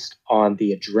 just based on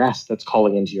the address that's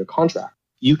calling into your contract,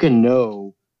 you can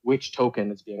know which token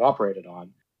it's being operated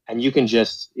on. And you can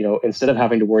just, instead of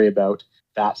having to worry about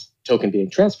that token being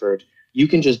transferred, you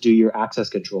can just do your access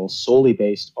control solely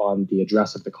based on the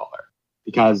address of the caller,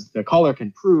 because the caller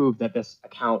can prove that this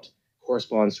account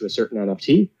corresponds to a certain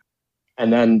NFT.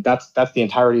 And then that's the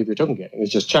entirety of your token gating, is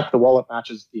just check the wallet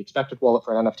matches the expected wallet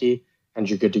for an NFT and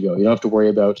you're good to go. You don't have to worry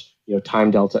about,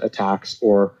 time delta attacks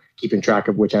or keeping track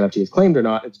of which NFT is claimed or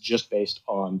not. It's just based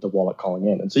on the wallet calling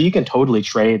in. And so you can totally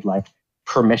trade like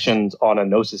permissions on a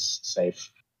Gnosis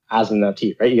safe as an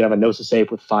NFT, right? You can have a Gnosis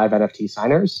safe with 5 NFT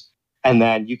signers, and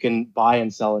then you can buy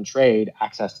and sell and trade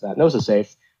access to that Gnosis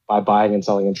safe by buying and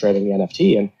selling and trading the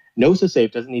NFT. And Gnosis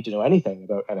safe doesn't need to know anything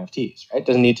about NFTs, right? It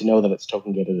doesn't need to know that it's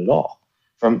token gated at all.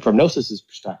 From Gnosis's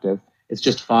perspective, it's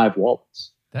just 5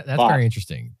 wallets. That's very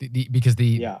interesting because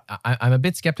I'm a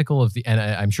bit skeptical of and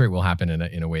I'm sure it will happen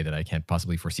in a way that I can't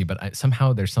possibly foresee, but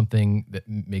somehow there's something that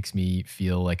makes me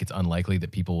feel like it's unlikely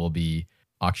that people will be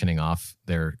auctioning off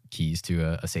their keys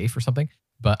to a safe or something.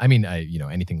 But I mean,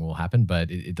 anything will happen, but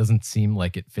it doesn't seem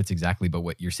like it fits exactly. But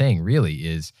what you're saying really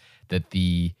is that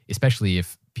especially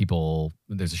if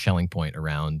there's a Schelling point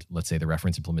around, let's say, the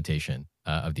reference implementation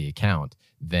of the account,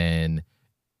 then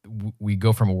we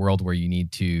go from a world where you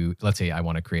need to, let's say I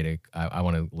want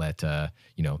to let the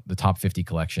top 50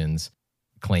 collections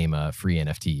claim a free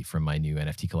NFT from my new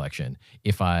NFT collection.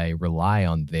 If I rely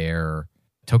on their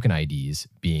token IDs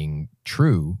being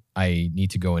true, I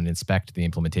need to go and inspect the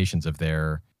implementations of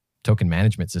their token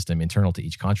management system internal to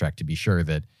each contract to be sure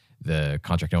that the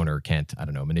contract owner can't,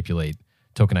 manipulate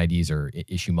token IDs or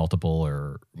issue multiple,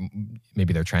 or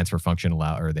maybe their transfer function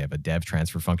or they have a dev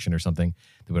transfer function or something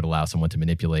that would allow someone to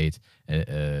manipulate,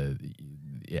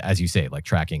 as you say, like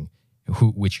tracking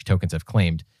which tokens have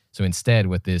claimed. So instead,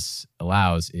 what this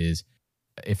allows is,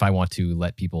 if I want to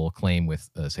let people claim with,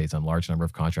 say it's on a large number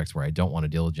of contracts where I don't want to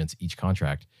diligence each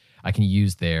contract, I can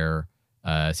use their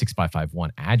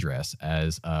 6551 address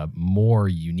as a more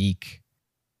unique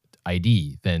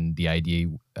ID than the ID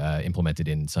implemented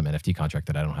in some NFT contract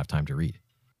that I don't have time to read.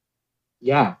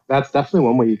 Yeah, that's definitely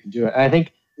one way you can do it. And I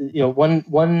think, one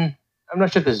I'm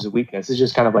not sure if this is a weakness, it's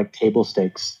just kind of like table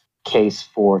stakes case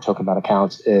for token-bound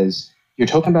accounts is your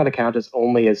token-bound account is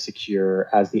only as secure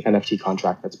as the NFT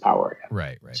contract that's powering it.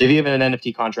 Right. So if you have an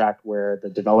NFT contract where the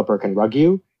developer can rug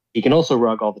you, he can also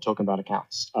rug all the token-bound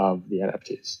accounts of the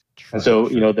NFTs. And so,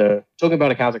 the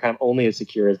token-bound accounts are kind of only as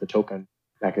secure as the token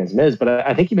mechanism is. But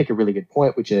I think you make a really good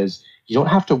point, which is you don't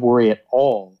have to worry at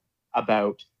all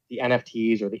about the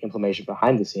NFTs or the implementation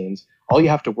behind the scenes. All you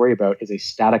have to worry about is a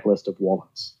static list of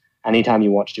wallets anytime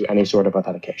you want to do any sort of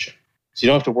authentication. So you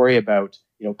don't have to worry about,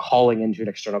 calling into an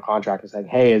external contract and saying,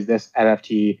 hey, is this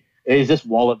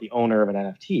wallet the owner of an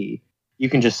NFT? You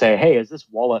can just say, hey, is this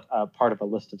wallet part of a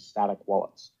list of static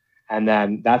wallets? And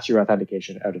then that's your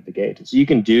authentication out of the gate. And so you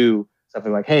can do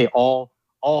something like, hey, all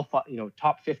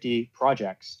top 50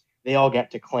 projects, they all get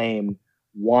to claim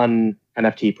 1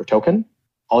 NFT per token.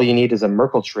 All you need is a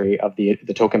Merkle tree of the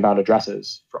token-bound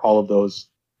addresses for all of those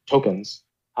tokens.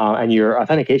 And your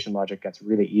authentication logic gets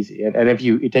really easy. And if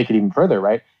you take it even further,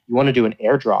 right, you want to do an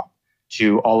airdrop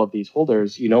to all of these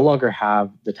holders, you no longer have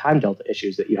the time delta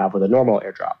issues that you have with a normal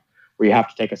airdrop, where you have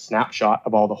to take a snapshot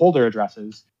of all the holder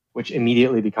addresses, which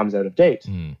immediately becomes out of date.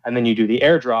 And then you do the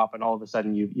airdrop, and all of a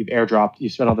sudden you've airdropped, you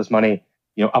spent all this money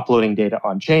uploading data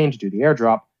on chain to do the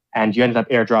airdrop, and you ended up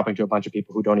airdropping to a bunch of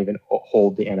people who don't even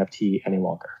hold the NFT any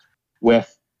longer.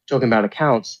 With token-bound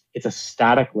accounts, it's a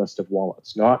static list of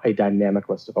wallets, not a dynamic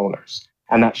list of owners.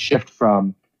 And that shift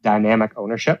from dynamic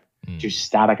ownership to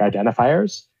static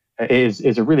identifiers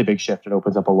is a really big shift. It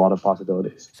opens up a lot of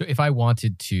possibilities. So if I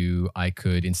wanted to, I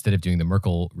could, instead of doing the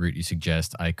Merkle route you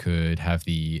suggest, I could have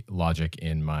the logic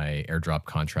in my airdrop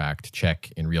contract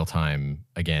check in real time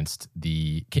against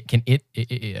the,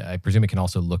 I presume it can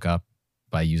also look up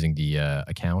by using the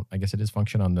account, I guess it is,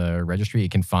 function on the registry. It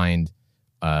can find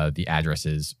the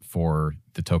addresses for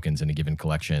the tokens in a given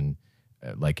collection,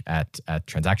 like at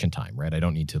transaction time, right? I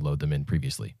don't need to load them in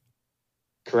previously.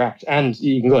 Correct. And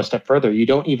you can go a step further. You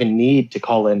don't even need to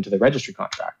call into the registry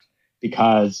contract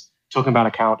because token-bound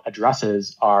account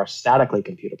addresses are statically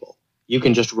computable. You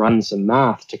can just run some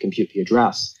math to compute the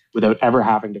address without ever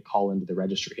having to call into the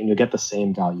registry, and you'll get the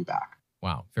same value back.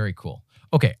 Wow, very cool.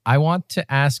 Okay, I want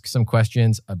to ask some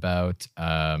questions about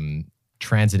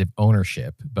transitive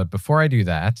ownership. But before I do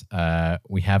that,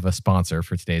 we have a sponsor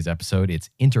for today's episode. It's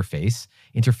Interface.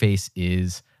 Interface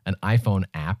is an iPhone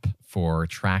app for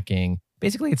tracking.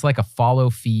 Basically, it's like a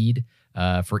follow feed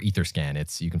for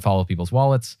Etherscan. You can follow people's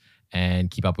wallets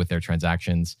and keep up with their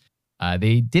transactions.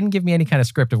 They didn't give me any kind of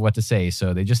script of what to say,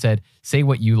 so they just said, say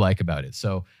what you like about it.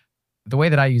 So the way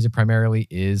that I use it primarily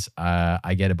is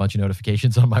I get a bunch of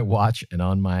notifications on my watch and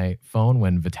on my phone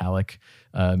when Vitalik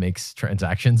makes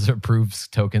transactions, approves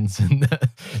tokens, and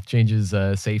changes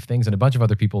safe things, and a bunch of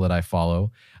other people that I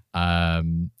follow.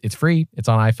 It's free. It's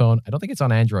on iPhone. I don't think it's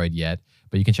on Android yet,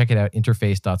 but you can check it out,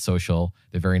 interface.social.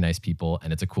 They're very nice people,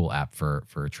 and it's a cool app for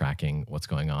tracking what's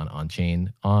going on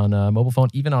chain, on a mobile phone,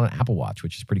 even on an Apple Watch,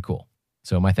 which is pretty cool.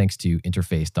 So my thanks to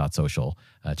interface.social.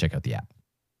 Check out the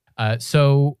app.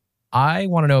 So I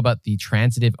want to know about the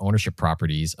transitive ownership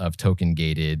properties of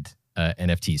token-gated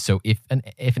NFTs. So if an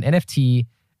NFT,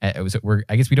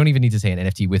 I guess we don't even need to say an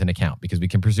NFT with an account, because we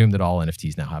can presume that all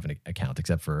NFTs now have an account,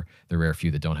 except for the rare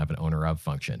few that don't have an owner of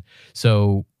function.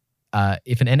 So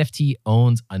if an NFT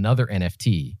owns another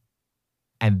NFT,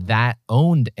 and that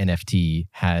owned NFT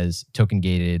has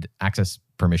token-gated access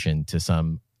permission to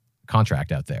some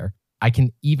contract out there, I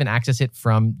can even access it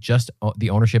from just the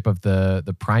ownership of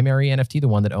the primary NFT, the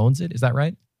one that owns it. Is that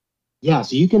right? Yeah,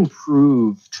 so you can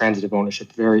prove transitive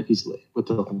ownership very easily with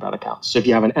the token-bound accounts. So if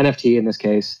you have an NFT in this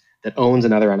case that owns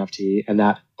another NFT, and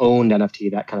that owned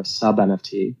NFT, that kind of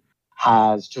sub-NFT,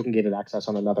 has token-gated access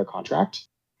on another contract,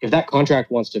 if that contract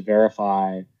wants to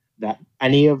verify that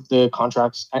any of the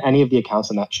accounts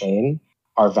in that chain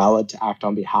are valid to act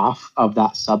on behalf of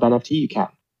that sub-NFT, you can.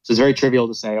 So it's very trivial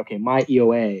to say, okay, my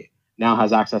EOA now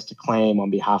has access to claim on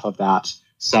behalf of that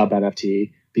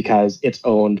sub-NFT because it's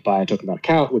owned by a token-bound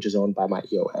account, which is owned by my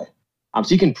EOA. So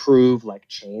you can prove like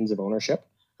chains of ownership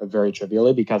very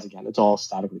trivially because, again, it's all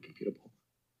statically computable.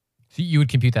 So you would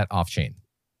compute that off-chain?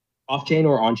 Off-chain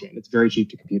or on-chain. It's very cheap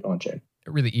to compute on-chain.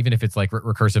 Really, even if it's like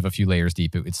recursive a few layers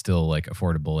deep, it's still like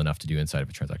affordable enough to do inside of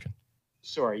a transaction?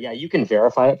 Sorry, yeah, you can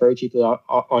verify it very cheaply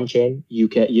on-chain.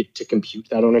 To compute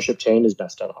that ownership chain is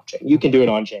best done off-chain. You can do it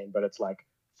on-chain, but it's like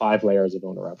 5 layers of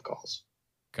owner-of calls.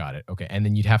 Got it. Okay. And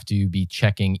then you'd have to be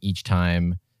checking each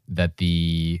time that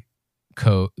the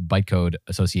bytecode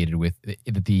associated with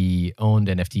that the owned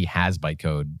NFT has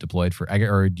bytecode deployed for,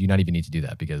 or do you not even need to do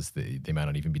that because they might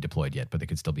not even be deployed yet, but they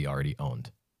could still be already owned?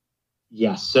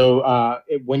 Yes. So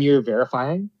when you're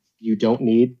verifying, you don't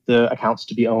need the accounts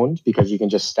to be owned because you can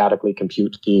just statically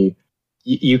compute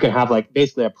you can have like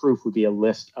basically a proof would be a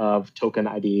list of token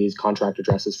IDs, contract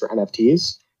addresses for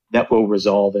NFTs that will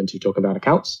resolve into token-bound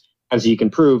accounts. And so you can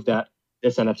prove that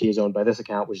this NFT is owned by this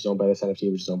account, which is owned by this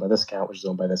NFT, which is owned by this account, which is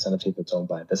owned by this NFT that's owned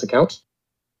by this account.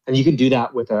 And you can do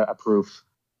that with a proof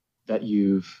that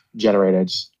you've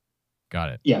generated. Got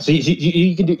it. Yeah, so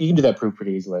you can do that proof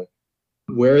pretty easily.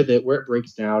 Where it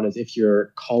breaks down is if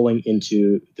you're calling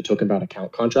into the token-bound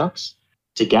account contracts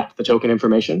to get the token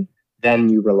information, then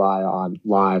you rely on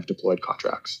live deployed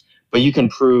contracts. But you can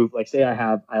prove, like say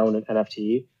I own an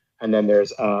NFT, and then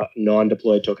there's a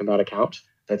non-deployed token-bound account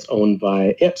that's owned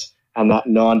by it, and that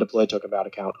non-deployed token-bound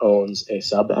account owns a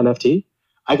sub-NFT.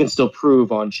 I can still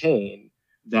prove on-chain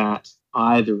that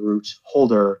I, the root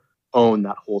holder, own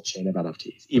that whole chain of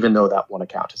NFTs, even though that one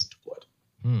account isn't deployed.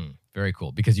 Very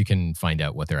cool. Because you can find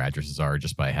out what their addresses are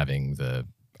just by having the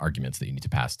arguments that you need to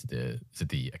pass to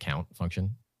the account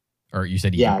function? Or you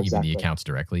said even the accounts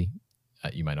directly?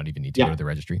 You might not even need to go to the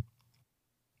registry?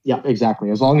 Yeah,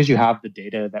 exactly. As long as you have the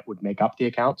data that would make up the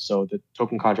account, so the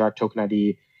token contract, token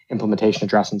ID, implementation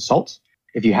address, and SALT,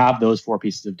 if you have those 4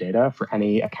 pieces of data for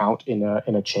any account in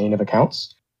a chain of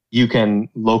accounts, you can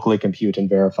locally compute and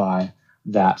verify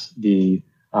that the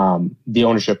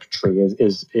ownership tree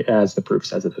is as the proof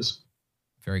says it is.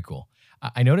 Very cool.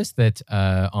 I noticed that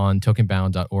on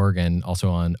tokenbound.org and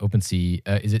also on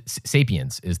OpenSea, is it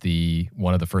Sapiens is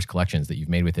one of the first collections that you've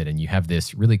made with it, and you have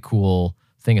this really cool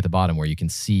thing at the bottom where you can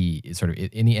see sort of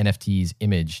in the NFT's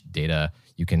image data,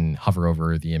 you can hover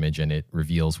over the image and it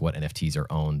reveals what NFTs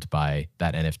are owned by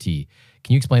that NFT.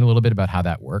 Can you explain a little bit about how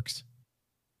that works?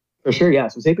 For sure, yeah.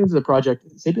 So Sapiens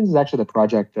is actually the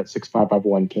project that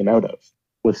 6551 came out of.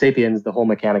 With Sapiens, the whole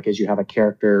mechanic is you have a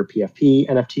character PFP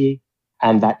NFT,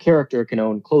 and that character can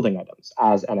own clothing items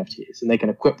as NFTs, and they can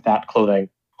equip that clothing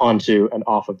onto and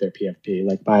off of their PFP.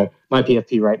 Like my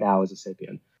PFP right now is a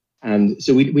Sapien. And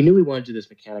so we knew we wanted to do this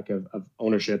mechanic of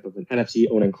ownership of an NFT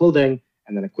owning clothing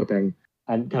and then equipping,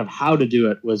 and kind of how to do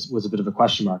it was a bit of a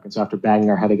question mark. And so after banging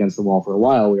our head against the wall for a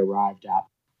while, we arrived at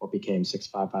what became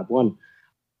 6551.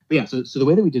 But yeah, so the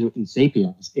way that we did it in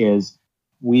Sapiens is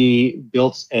we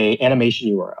built a animation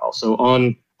URL. So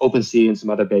on OpenSea and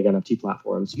some other big NFT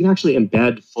platforms, you can actually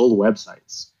embed full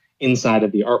websites inside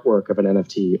of the artwork of an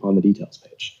NFT on the details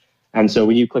page. And so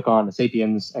when you click on the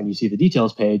Sapiens and you see the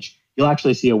details page, you'll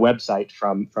actually see a website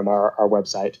from our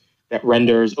website that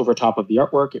renders over top of the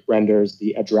artwork. It renders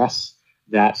the address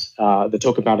that the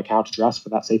token bound account address for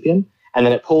that Sapien. And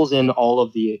then it pulls in all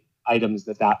of the items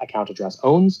that account address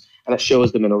owns, and it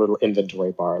shows them in a little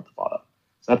inventory bar at the bottom.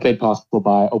 So that's made possible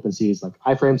by OpenSea's like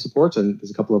iframe support, and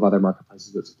there's a couple of other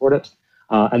marketplaces that support it.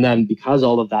 And then because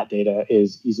all of that data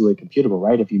is easily computable,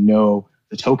 right? If you know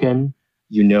the token,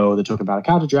 you know the token bound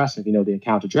account address. If you know the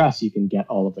account address, you can get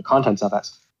all of the contents of it.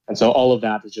 And so all of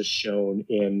that is just shown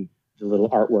in the little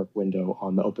artwork window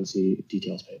on the OpenSea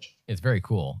details page. It's very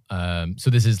cool. So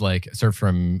this is like served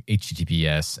from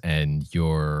HTTPS, and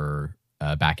your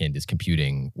backend is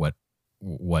computing what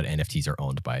NFTs are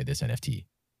owned by this NFT.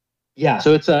 Yeah,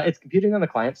 so it's computing on the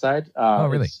client side. Oh,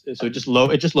 really? So it just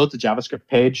loads the JavaScript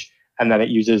page, and then it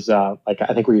uses like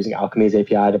I think we're using Alchemy's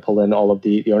API to pull in all of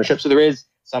the ownership. So there is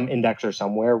some indexer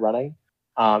somewhere running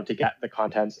to get the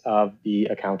contents of the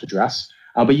account address.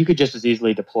 But you could just as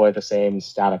easily deploy the same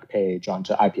static page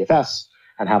onto IPFS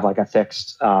and have like a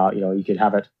fixed, you could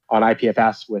have it on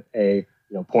IPFS with a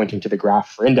pointing to the graph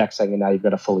for indexing, and now you've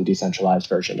got a fully decentralized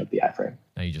version of the iframe.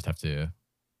 Now you just have to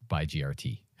buy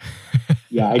GRT.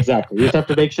 Yeah, exactly. You just have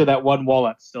to make sure that one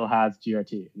wallet still has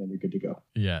GRT, and then you're good to go.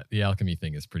 Yeah, the Alchemy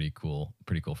thing is pretty cool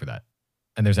for that.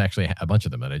 And there's actually a bunch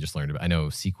of them that I just learned about. I know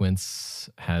Sequence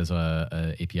has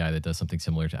a API that does something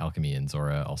similar to Alchemy, and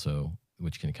Zora also,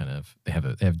 which can they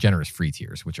have generous free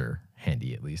tiers, which are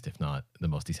handy at least, if not the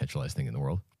most decentralized thing in the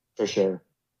world. For sure.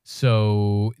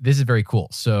 So this is very cool.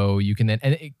 So you can then,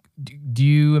 do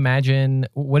you imagine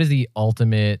what is the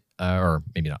ultimate, or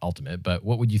maybe not ultimate, but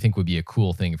what would you think would be a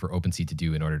cool thing for OpenSea to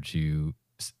do in order to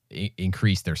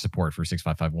increase their support for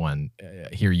 6551?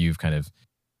 Here you've kind of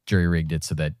jury-rigged it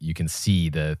so that you can see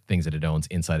the things that it owns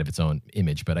inside of its own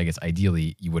image. But I guess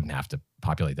ideally you wouldn't have to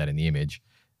populate that in the image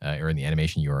or in the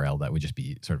animation URL. That would just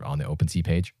be sort of on the OpenSea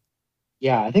page.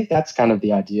 Yeah, I think that's kind of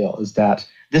the ideal, is that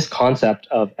this concept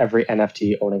of every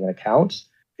NFT owning an account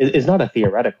is not a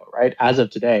theoretical, right? As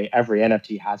of today, every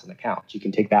NFT has an account. You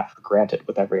can take that for granted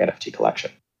with every NFT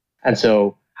collection. And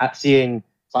so seeing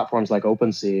platforms like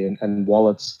OpenSea and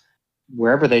wallets,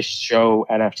 wherever they show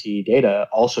NFT data,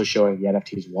 also showing the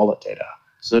NFT's wallet data,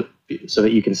 so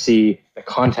that you can see the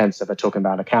contents of a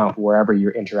token-bound account wherever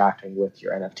you're interacting with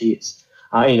your NFTs.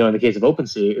 In the case of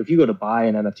OpenSea, if you go to buy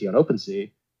an NFT on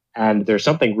OpenSea, and there's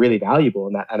something really valuable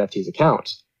in that NFT's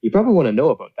account, you probably want to know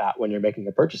about that when you're making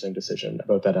a purchasing decision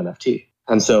about that NFT.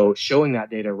 And so showing that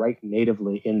data right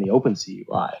natively in the OpenSea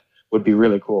UI would be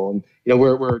really cool. And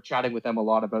we're chatting with them a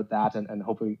lot about that, and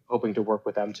hoping to work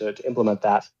with them to implement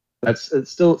that. It's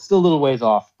still a little ways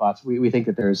off, but we think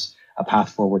that there's a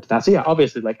path forward to that. So yeah,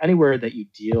 obviously, like anywhere that you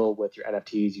deal with your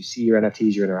NFTs, you see your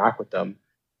NFTs, you interact with them,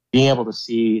 being able to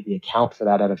see the account for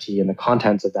that NFT and the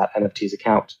contents of that NFT's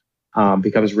account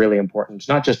becomes really important,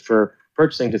 not just for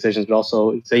purchasing decisions, but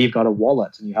also say you've got a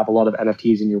wallet and you have a lot of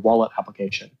NFTs in your wallet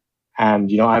application.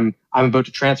 And, I'm about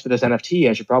to transfer this NFT.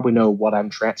 I should probably know what I'm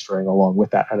transferring along with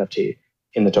that NFT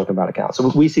in the token bound account. So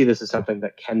we see this as something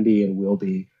that can be and will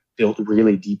be built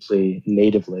really deeply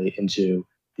natively into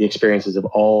the experiences of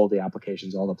all the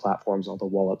applications, all the platforms, all the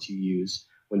wallets you use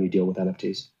when you deal with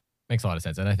NFTs. Makes a lot of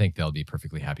sense. And I think they'll be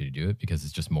perfectly happy to do it because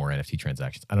it's just more NFT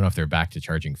transactions. I don't know if they're back to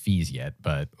charging fees yet,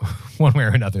 but one way or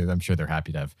another, I'm sure they're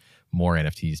happy to have more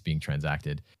NFTs being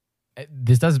transacted.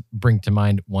 This does bring to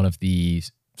mind one of the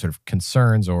sort of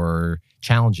concerns or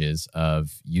challenges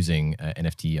of using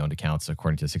NFT-owned accounts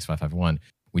according to 6551,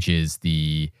 which is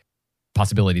the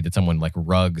possibility that someone like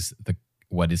rugs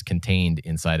what is contained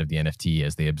inside of the NFT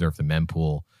as they observe the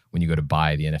mempool when you go to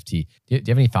buy the NFT. Do you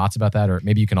have any thoughts about that? Or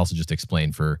maybe you can also just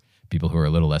explain for people who are a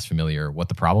little less familiar what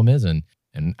the problem is and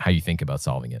how you think about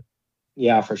solving it.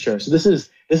 Yeah, for sure. So this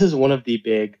is one of the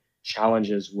big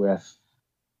challenges with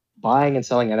buying and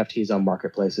selling NFTs on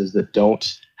marketplaces that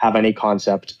don't have any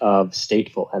concept of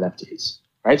stateful NFTs,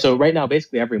 right? So right now,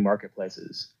 basically every marketplace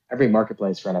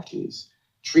for NFTs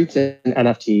treats an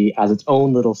NFT as its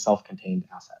own little self-contained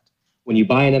asset. When you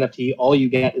buy an NFT, all you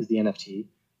get is the NFT.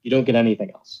 You don't get anything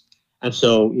else. And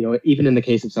so, even in the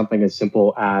case of something as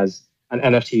simple as an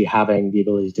NFT having the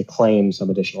ability to claim some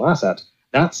additional asset,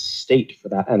 that's state for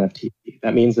that NFT.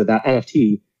 That means that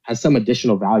NFT has some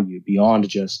additional value beyond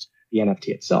just the NFT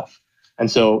itself. And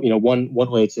so, one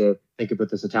way to think about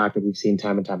this attack that we've seen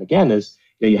time and time again is,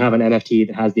 you have an NFT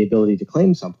that has the ability to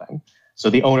claim something. So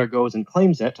the owner goes and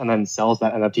claims it and then sells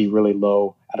that NFT really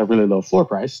low at a really low floor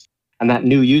price. And that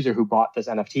new user who bought this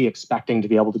NFT expecting to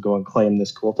be able to go and claim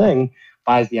this cool thing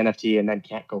buys the NFT and then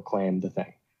can't go claim the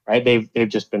thing, right? They've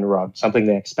just been rugged. Something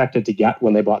they expected to get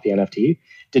when they bought the NFT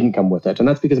didn't come with it. And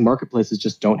that's because marketplaces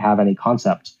just don't have any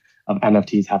concept of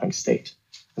NFTs having state.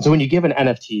 And so when you give an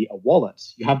NFT a wallet,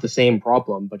 you have the same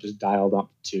problem, but just dialed up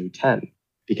to 10,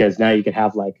 because now you could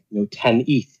have 10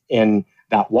 ETH in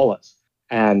that wallet.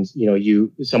 And,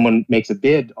 someone makes a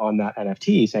bid on that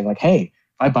NFT saying like, hey, if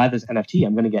I buy this NFT,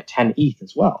 I'm going to get 10 ETH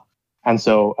as well. And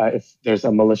so if there's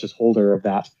a malicious holder of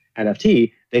that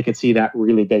NFT, they could see that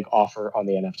really big offer on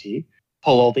the NFT,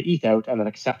 pull all the ETH out and then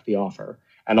accept the offer.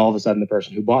 And all of a sudden, the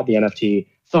person who bought the NFT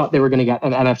thought they were going to get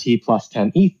an NFT plus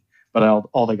 10 ETH, but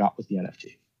all they got was the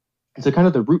NFT. And so kind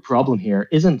of the root problem here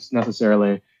isn't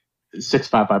necessarily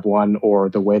 6551 or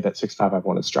the way that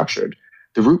 6551 is structured.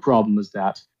 The root problem is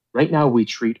that right now we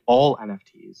treat all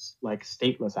NFTs like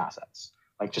stateless assets,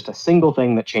 like just a single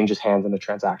thing that changes hands in a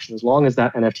transaction. As long as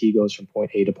that NFT goes from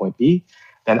point A to point B,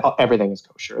 then everything is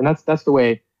kosher. And that's the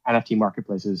way NFT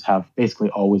marketplaces have basically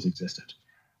always existed.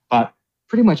 But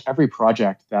pretty much every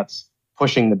project that's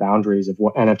pushing the boundaries of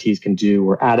what NFTs can do,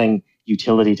 or adding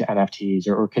utility to NFTs,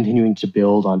 or continuing to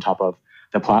build on top of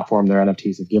the platform their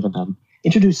NFTs have given them,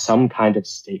 introduce some kind of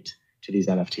state to these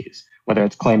NFTs, whether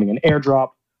it's claiming an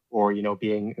airdrop, or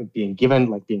being given,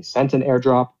 like being sent an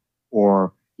airdrop,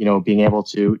 or being able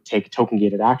to take token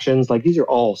gated actions. Like these are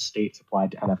all states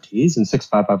applied to NFTs, and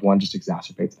 6551 just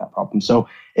exacerbates that problem. So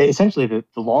essentially the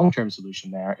long-term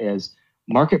solution there is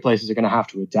marketplaces are going to have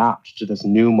to adapt to this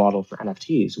new model for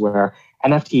NFTs, where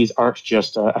NFTs aren't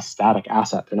just a static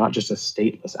asset. They're not just a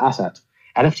stateless asset.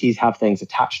 NFTs have things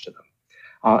attached to them.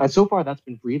 And so far, that's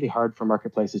been really hard for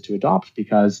marketplaces to adopt,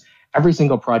 because every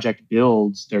single project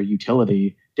builds their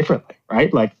utility differently,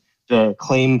 right? Like the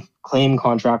claim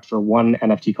contract for one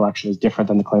NFT collection is different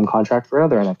than the claim contract for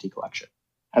another NFT collection.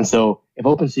 And so if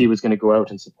OpenSea was going to go out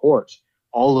and support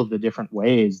all of the different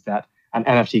ways that an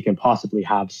NFT can possibly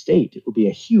have state, it would be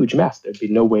a huge mess. There'd be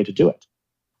no way to do it.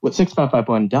 What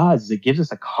 6551 does is it gives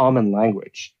us a common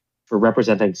language for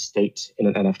representing state in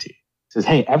an NFT. It says,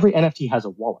 hey, every NFT has a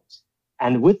wallet.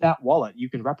 And with that wallet, you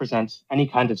can represent any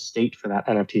kind of state for that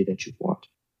NFT that you want.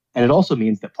 And it also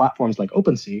means that platforms like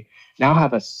OpenSea now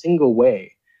have a single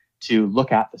way to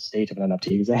look at the state of an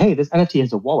NFT. You say, hey, this NFT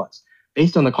has a wallet.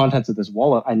 Based on the contents of this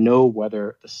wallet, I know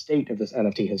whether the state of this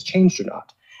NFT has changed or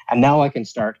not. And now I can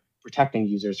start protecting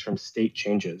users from state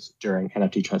changes during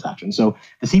NFT transactions. So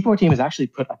the Seaport team has actually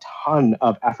put a ton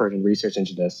of effort and research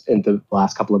into this in the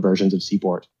last couple of versions of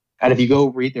Seaport. And if you go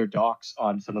read their docs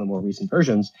on some of the more recent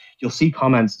versions, you'll see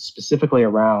comments specifically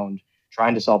around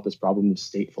trying to solve this problem of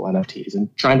stateful NFTs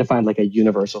and trying to find like a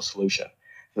universal solution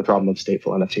to the problem of stateful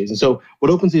NFTs. And so what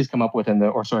OpenSea has come up with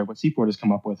what Seaport has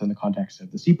come up with in the context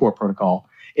of the Seaport protocol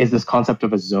is this concept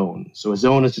of a zone. So a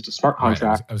zone is just a smart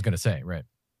contract. Right, I was going to say, right.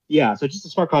 Yeah, so just a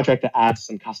smart contract that adds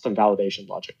some custom validation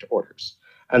logic to orders.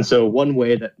 And so one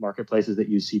way that marketplaces that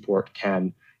use Seaport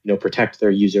can protect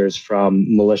their users from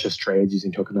malicious trades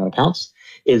using token accounts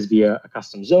is via a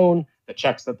custom zone that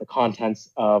checks that the contents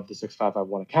of the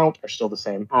 6551 account are still the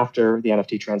same after the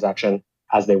NFT transaction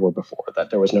as they were before, that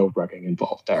there was no rugging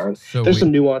involved there. And so there's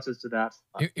some nuances to that.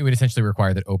 It would essentially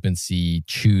require that OpenSea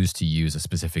choose to use a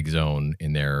specific zone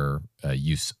in their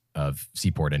use of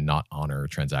Seaport and not honor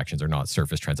transactions or not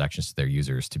surface transactions to their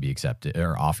users to be accepted,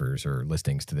 or offers or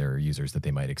listings to their users that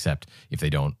they might accept if they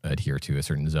don't adhere to a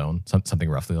certain zone, something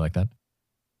roughly like that?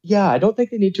 Yeah, I don't think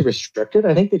they need to restrict it.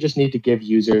 I think they just need to give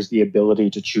users the ability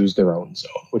to choose their own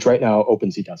zone, which right now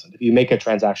OpenSea doesn't. If you make a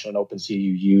transaction on OpenSea,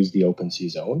 you use the OpenSea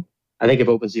zone. I think if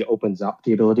OpenSea opens up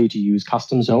the ability to use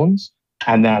custom zones,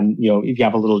 and then if you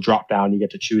have a little drop down, you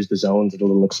get to choose the zones and a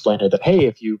little explainer that, hey,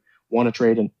 if you want to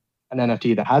trade an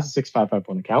NFT that has a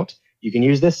 6551 account, you can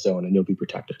use this zone and you'll be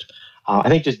protected. I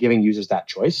think just giving users that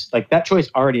choice, like that choice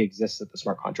already exists at the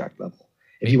smart contract level.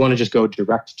 If you want to just go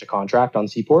direct to contract on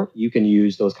Seaport, you can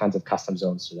use those kinds of custom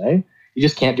zones today. You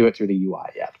just can't do it through the UI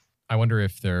yet. I wonder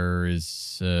if there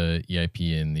is EIP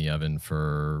in the oven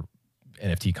for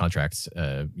NFT contracts,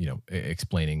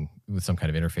 explaining with some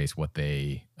kind of interface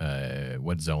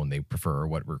what zone they prefer,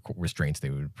 what restraints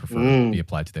they would prefer be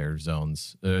applied to their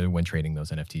zones when trading those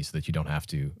NFTs, so that you don't have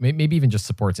to. Maybe even just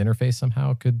supports interface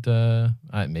somehow could.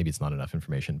 Maybe it's not enough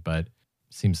information, but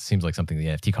seems like something the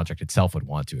NFT contract itself would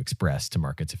want to express to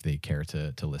markets if they care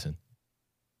to listen.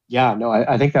 Yeah, no,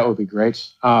 I think that would be great.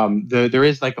 There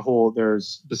is like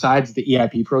there's besides the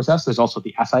EIP process, there's also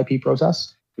the SIP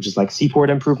process, which is like Seaport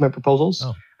improvement proposals.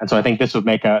 Oh. And so I think this would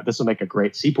make a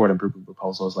great Seaport improvement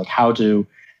proposal, is like, how do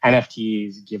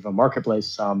NFTs give a marketplace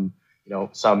some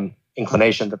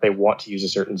inclination that they want to use a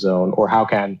certain zone, or how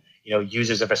can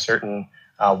users of a certain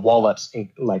wallet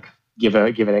give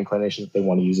an inclination that they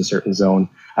want to use a certain zone.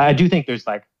 I do think there's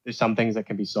some things that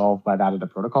can be solved by that at a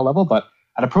protocol level, but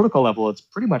at a protocol level, it's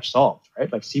pretty much solved,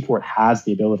 right? Like Seaport has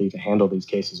the ability to handle these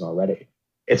cases already.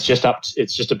 It's just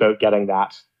about getting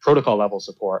that protocol level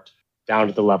support down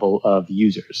to the level of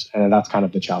users. And that's kind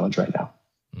of the challenge right now.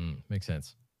 Makes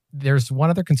sense. There's one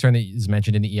other concern that is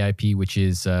mentioned in the EIP, which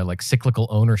is like cyclical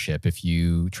ownership. If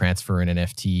you transfer an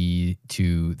NFT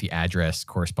to the address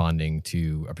corresponding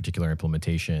to a particular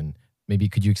implementation, maybe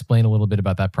could you explain a little bit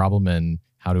about that problem and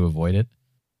how to avoid it?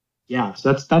 Yeah,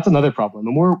 so that's another problem.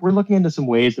 And we're looking into some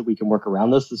ways that we can work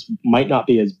around this. This might not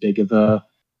be as big of a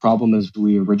problem as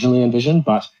we originally envisioned.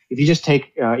 But if you just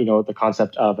take, the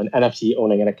concept of an NFT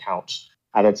owning an account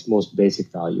at its most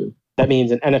basic value, that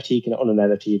means an NFT can own an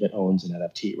NFT that owns an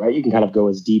NFT, right? You can kind of go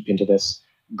as deep into this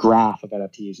graph of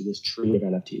NFTs or this tree of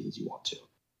NFTs as you want to.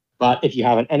 But if you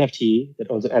have an NFT that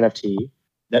owns an NFT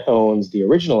that owns the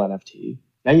original NFT,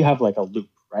 now you have like a loop,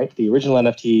 right? The original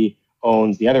NFT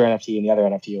owns the other NFT and the other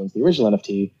NFT owns the original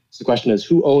NFT. So the question is,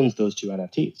 who owns those two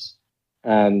NFTs?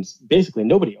 And basically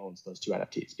nobody owns those two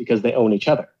NFTs because they own each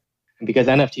other. And because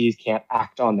NFTs can't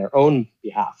act on their own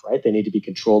behalf, right? They need to be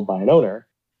controlled by an owner.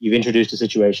 You've introduced a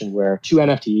situation where two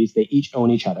NFTs, they each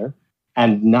own each other,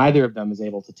 and neither of them is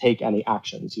able to take any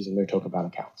actions using their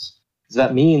token-bound accounts. So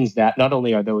that means that not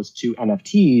only are those two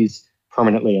NFTs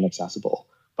permanently inaccessible,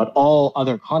 but all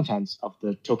other contents of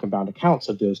the token-bound accounts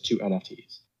of those two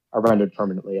NFTs are rendered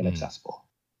permanently inaccessible.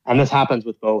 And this happens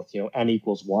with both, n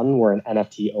equals 1, where an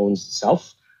NFT owns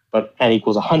itself, but n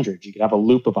equals 100. You could have a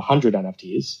loop of 100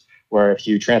 NFTs, where if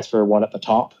you transfer one at the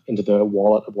top into the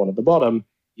wallet of one at the bottom,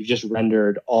 you've just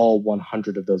rendered all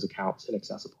 100 of those accounts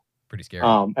inaccessible. Pretty scary.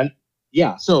 And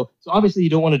yeah, so obviously you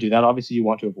don't want to do that. Obviously you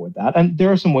want to avoid that. And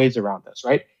there are some ways around this,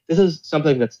 right? This is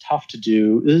something that's tough to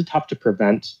do. This is tough to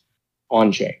prevent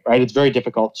on-chain, right? It's very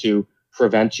difficult to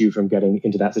prevent you from getting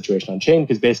into that situation on-chain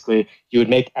because basically you would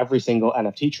make every single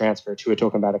NFT transfer to a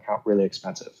token-bound account really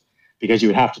expensive because you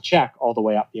would have to check all the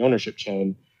way up the ownership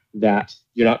chain that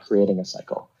you're not creating a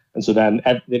cycle. And so then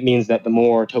it means that the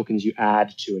more tokens you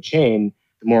add to a chain,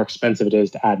 the more expensive it is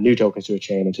to add new tokens to a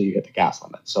chain until you hit the gas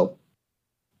limit. So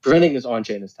preventing this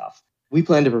on-chain is tough. We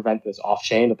plan to prevent this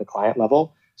off-chain at the client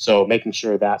level. So making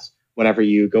sure that whenever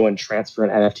you go and transfer an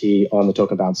NFT on the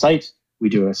token-bound site, we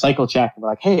do a cycle check and we're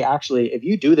like, hey, actually, if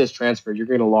you do this transfer, you're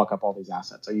going to lock up all these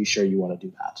assets. Are you sure you want to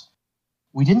do that?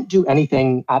 We didn't do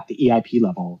anything at the EIP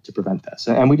level to prevent this.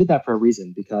 And we did that for a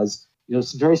reason because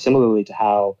it's very similarly to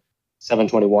how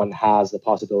 721 has the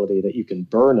possibility that you can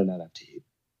burn an NFT.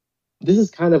 This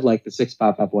is kind of like the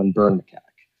 6551 burn mechanic.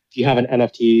 If you have an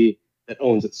NFT that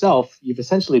owns itself, you've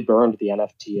essentially burned the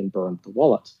NFT and burned the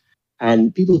wallet.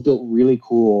 And people have built really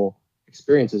cool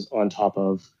experiences on top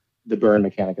of the burn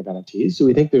mechanic of NFTs. So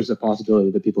we think there's a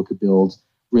possibility that people could build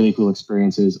really cool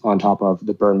experiences on top of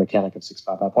the burn mechanic of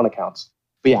 6551 accounts.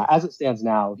 But yeah, as it stands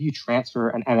now, if you transfer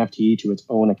an NFT to its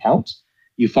own account,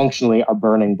 you functionally are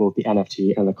burning both the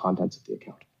NFT and the contents of the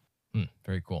account.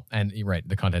 Very cool. And you're right,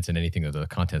 the contents and anything that the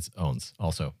contents owns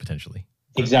also potentially.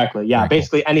 Exactly. Yeah. Very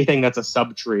basically anything that's a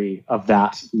subtree of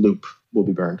that loop will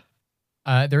be burned.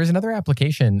 There is another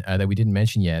application that we didn't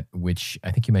mention yet, which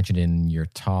I think you mentioned in your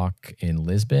talk in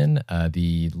Lisbon,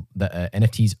 the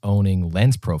NFTs owning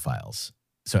lens profiles.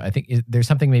 So I think there's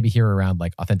something maybe here around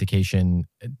like authentication,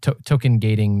 token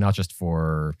gating, not just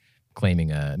for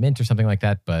claiming a mint or something like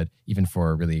that, but even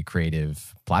for a really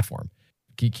creative platform.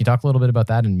 Can you talk a little bit about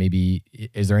that? And maybe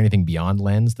is there anything beyond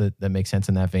lens that makes sense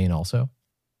in that vein also?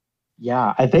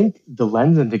 Yeah, I think the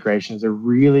lens integration is a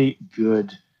really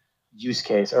good use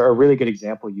case or a really good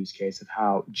example use case of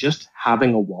how just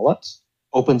having a wallet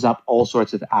opens up all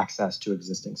sorts of access to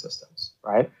existing systems,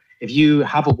 right? If you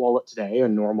have a wallet today, a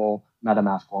normal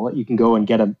MetaMask wallet, you can go and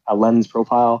get a lens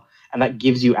profile, and that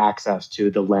gives you access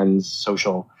to the lens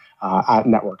social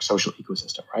network, social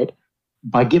ecosystem, right?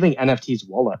 By giving NFTs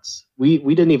wallets, we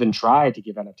didn't even try to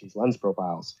give NFTs lens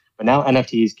profiles, but now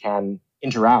NFTs can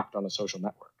interact on a social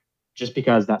network. Just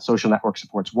because that social network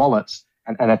supports wallets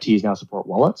and NFTs now support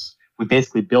wallets, we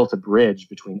basically built a bridge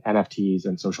between NFTs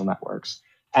and social networks,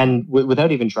 and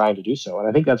without even trying to do so. And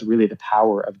I think that's really the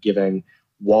power of giving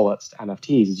wallets to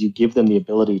NFTs is you give them the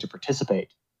ability to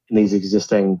participate in these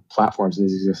existing platforms and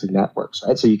these existing networks,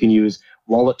 right? So you can use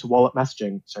wallet-to-wallet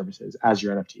messaging services as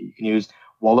your NFT. You can use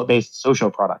wallet-based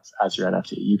social products as your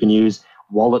NFT. You can use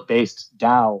wallet-based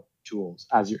DAO tools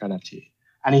as your NFT.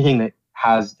 Anything that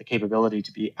has the capability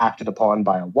to be acted upon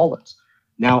by a wallet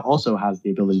now also has the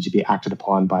ability to be acted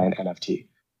upon by an NFT.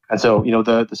 And so,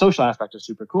 the social aspect is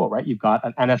super cool, right? You've got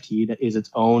an NFT that is its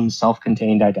own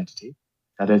self-contained identity.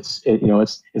 That it's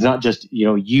not just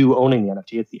you owning the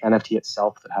NFT; it's the NFT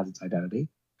itself that has its identity.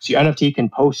 So your NFT can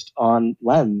post on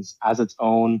Lens as its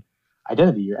own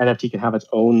identity. Your NFT can have its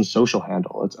own social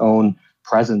handle, its own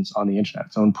presence on the internet,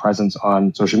 its own presence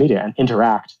on social media, and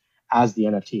interact as the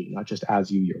NFT, not just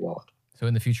as you, your wallet. So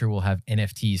in the future, we'll have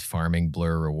NFTs farming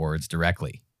Blur rewards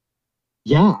directly.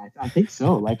 Yeah, I think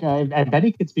so. Like, and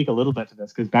Benny could speak a little bit to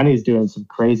this because Benny's doing some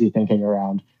crazy thinking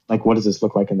around, like, what does this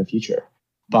look like in the future?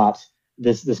 But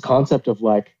this concept of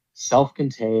like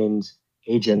self-contained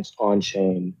agents on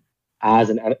chain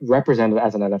represented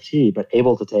as an NFT, but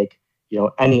able to take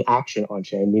any action on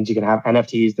chain means you can have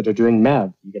NFTs that are doing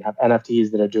MEV. You can have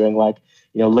NFTs that are doing like,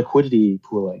 liquidity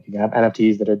pooling. You can have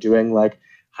NFTs that are doing like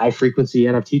high frequency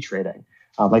NFT trading.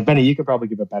 Like Benny, you could probably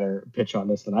give a better pitch on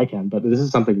this than I can, but this is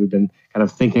something we've been kind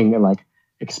of thinking and like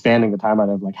expanding the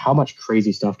timeline of like how much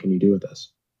crazy stuff can you do with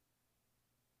this?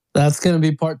 That's going to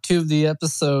be part 2 of the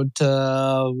episode.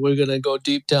 We're going to go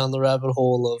deep down the rabbit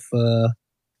hole of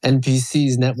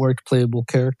NPCs, network playable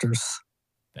characters.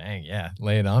 Dang, yeah.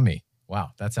 Lay it on me.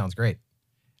 Wow, that sounds great.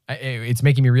 It's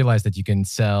making me realize that you can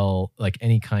sell like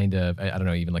any kind of, I don't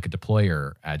know, even like a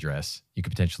deployer address. You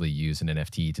could potentially use an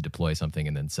NFT to deploy something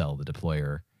and then sell the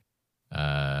deployer.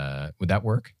 Would that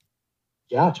work?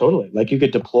 Yeah, totally. Like you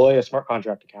could deploy a smart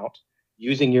contract account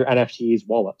using your NFT's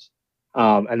wallet.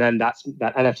 And then that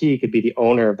NFT could be the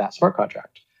owner of that smart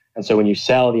contract. And so when you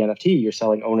sell the NFT, you're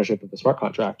selling ownership of the smart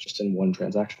contract just in one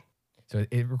transaction. So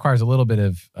it requires a little bit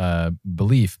of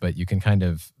belief, but you can kind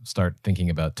of start thinking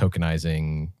about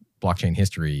tokenizing blockchain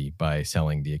history by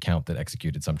selling the account that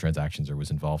executed some transactions or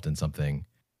was involved in something.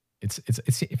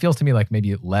 It feels to me like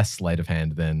maybe less sleight of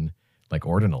hand than like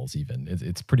ordinals even.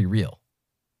 It's pretty real.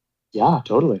 Yeah,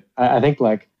 totally. I think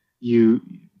like you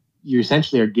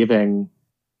essentially are giving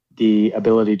the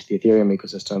ability to the Ethereum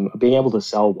ecosystem of being able to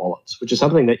sell wallets, which is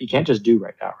something that you can't just do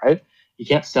right now, right? You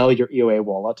can't sell your EOA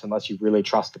wallet unless you really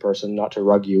trust the person not to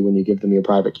rug you when you give them your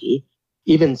private key.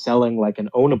 Even selling like an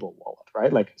ownable wallet,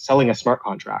 right? Like selling a smart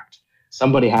contract.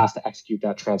 Somebody has to execute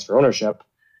that transfer ownership.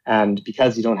 And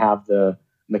because you don't have the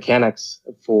mechanics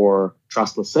for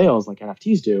trustless sales like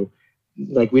NFTs do,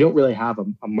 like we don't really have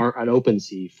an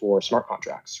OpenSea for smart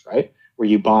contracts, right? Where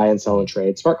you buy and sell and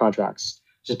trade smart contracts,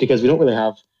 just because we don't really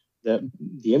have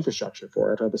the infrastructure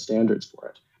for it or the standards for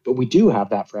it. But we do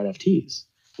have that for NFTs.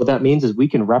 What that means is we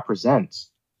can represent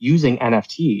using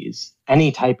NFTs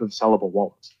any type of sellable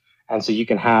wallet. And so you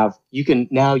can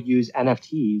now use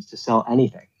NFTs to sell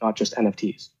anything, not just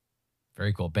NFTs.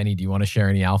 Very cool. Benny, do you want to share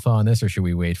any alpha on this or should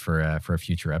we wait for a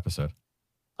future episode?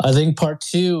 I think part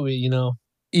 2,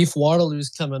 ETH Waterloo is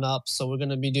coming up. So we're going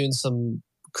to be doing some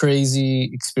crazy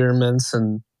experiments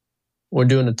and we're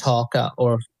doing a talk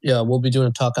we'll be doing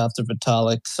a talk after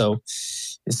Vitalik. So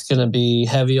it's going to be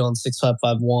heavy on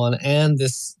 6551 and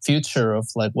this future of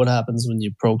like what happens when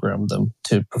you program them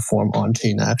to perform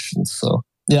on-chain actions. So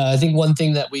yeah, I think one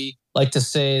thing that we like to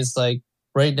say is like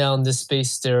right now in this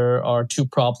space, there are 2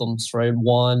 problems, right?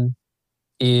 One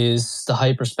is the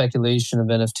hyper speculation of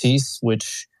NFTs,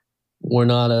 which we're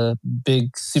not a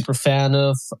big super fan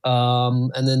of.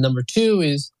 And then number 2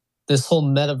 is this whole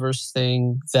metaverse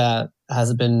thing that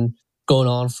has been going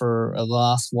on for the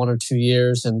last 1 or 2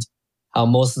 years, and how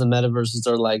most of the metaverses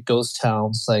are like ghost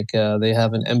towns, like they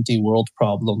have an empty world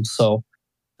problem. So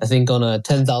I think on a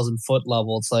 10,000 foot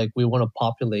level, it's like we want to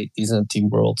populate these empty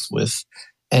worlds with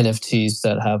NFTs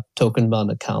that have token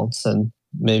bound accounts and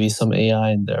maybe some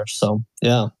AI in there. So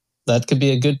yeah, that could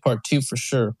be a good part 2 for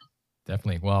sure.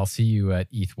 Definitely. Well, I'll see you at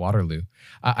ETH Waterloo.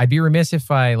 I'd be remiss if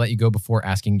I let you go before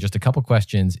asking just a couple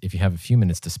questions if you have a few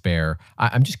minutes to spare.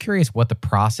 I'm just curious what the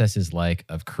process is like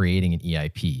of creating an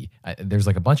EIP. There's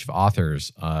like a bunch of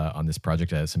authors on this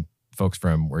project. Some folks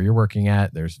from where you're working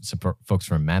at. There's some folks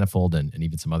from Manifold and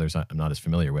even some others I'm not as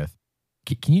familiar with.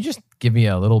 Can you just give me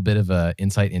a little bit of an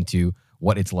insight into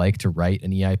what it's like to write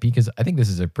an EIP? Because I think this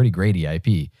is a pretty great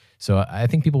EIP. So I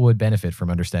think people would benefit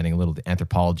from understanding a little the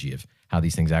anthropology of how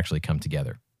these things actually come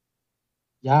together.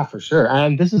 Yeah, for sure.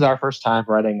 And this is our first time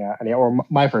writing, or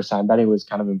my first time. Benny was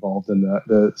kind of involved in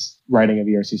the writing of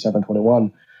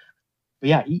ERC-721. But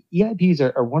yeah, EIPs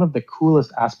are one of the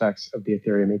coolest aspects of the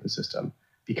Ethereum ecosystem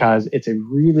because it's a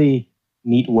really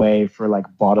neat way for like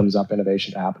bottoms-up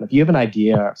innovation to happen. If you have an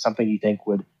idea, something you think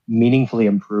would meaningfully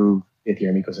improve the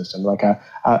Ethereum ecosystem, like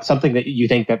something that you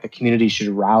think that the community should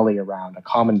rally around, a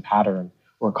common pattern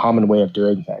or a common way of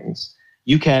doing things,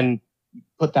 you can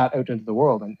put that out into the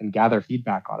world and gather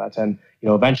feedback on it. And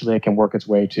eventually it can work its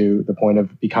way to the point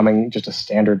of becoming just a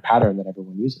standard pattern that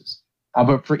everyone uses.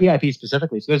 But for EIP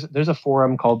specifically, so there's a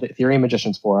forum called the Ethereum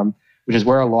Magicians Forum, which is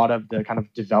where a lot of the kind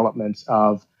of development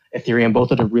of Ethereum,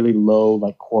 both at a really low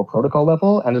like core protocol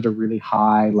level and at a really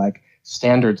high like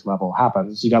standards level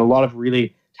happens. So you got a lot of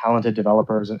really talented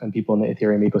developers and people in the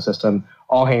Ethereum ecosystem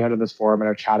all hang out in this forum and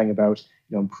are chatting about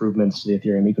improvements to the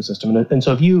Ethereum ecosystem. And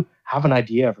so if you have an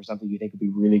idea for something you think would be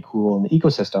really cool in the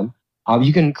ecosystem,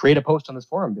 you can create a post on this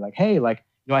forum and be like, hey, like,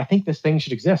 I think this thing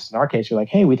should exist. In our case, you're like,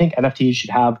 hey, we think NFTs should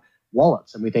have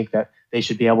wallets and we think that they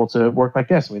should be able to work like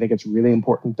this. And we think it's really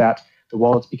important that the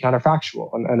wallets be counterfactual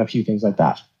and a few things like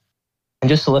that. And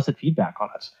just solicit feedback on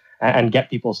it and get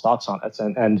people's thoughts on it.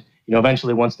 And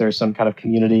eventually once there's some kind of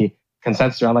community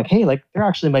consensus around like, hey, like there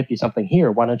actually might be something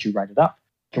here. Why don't you write it up?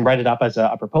 You can write it up as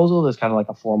a proposal. There's kind of like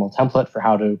a formal template for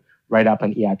how to write up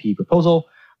an EIP proposal,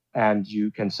 and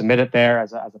you can submit it there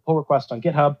as a pull request on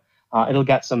GitHub. It'll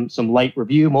get some light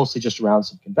review, mostly just around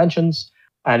some conventions.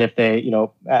 And if they,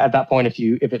 at that point, if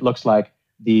it looks like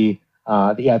the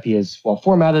EIP is well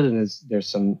formatted and there's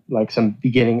some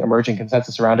beginning emerging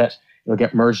consensus around it, it'll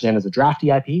get merged in as a draft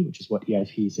EIP, which is what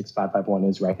EIP-6551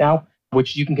 is right now,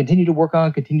 which you can continue to work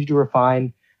on, continue to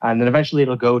refine, and then eventually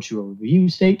it'll go to a review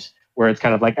state where it's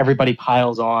kind of like everybody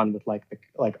piles on with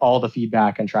like all the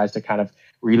feedback and tries to kind of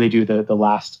really do the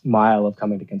last mile of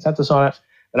coming to consensus on it.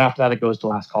 And after that, it goes to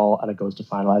last call and it goes to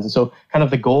finalize. And so kind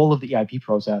of the goal of the EIP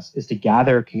process is to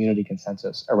gather community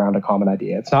consensus around a common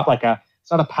idea. It's not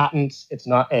a patent. It's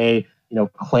not a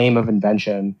claim of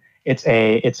invention. It's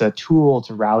a tool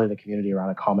to rally the community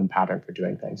around a common pattern for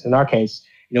doing things. In our case,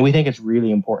 we think it's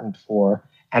really important for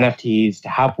NFTs to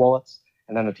have wallets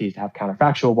and NFTs to have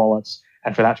counterfactual wallets,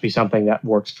 and for that to be something that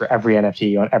works for every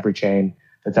NFT on every chain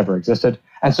that's ever existed.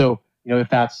 And so,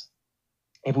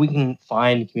 if we can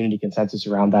find community consensus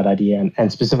around that idea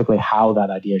and specifically how that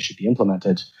idea should be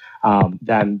implemented,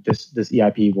 then this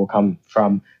EIP will come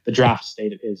from the draft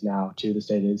state it is now to the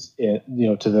state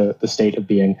to the state of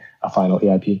being a final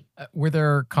EIP. Were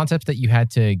there concepts that you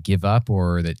had to give up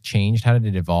or that changed? How did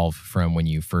it evolve from when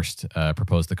you first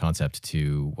proposed the concept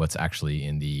to what's actually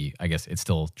in the, I guess it's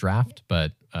still draft,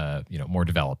 but more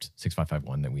developed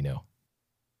 6551 that we know?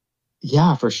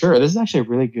 Yeah, for sure. This is actually a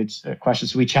really good question.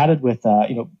 So we chatted with,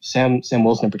 Sam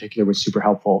Wilson in particular was super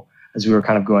helpful as we were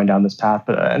kind of going down this path.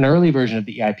 But an early version of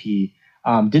the EIP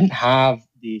didn't have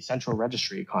the central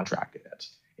registry contract in it.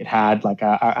 It had like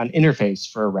an interface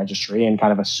for a registry and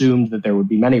kind of assumed that there would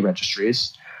be many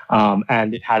registries.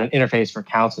 And it had an interface for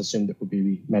accounts, assumed there would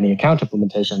be many account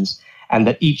implementations, and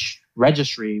that each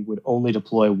registry would only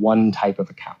deploy one type of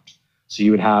account. So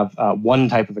you would have one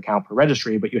type of account per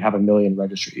registry, but you'd have 1 million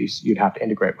registries you'd have to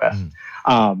integrate with.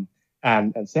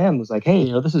 And Sam was like,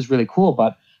 hey, this is really cool,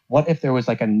 but what if there was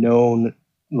like a known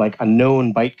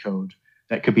bytecode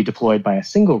that could be deployed by a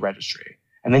single registry?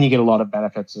 And then you get a lot of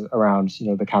benefits around,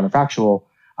 the counterfactual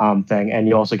thing. And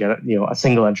you also get, a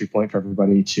single entry point for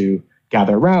everybody to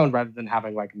gather around rather than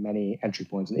having like many entry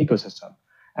points in the ecosystem.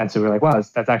 And so we're like, wow,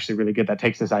 that's actually really good. That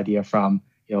takes this idea from,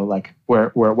 where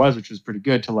it was, which was pretty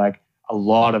good, to like a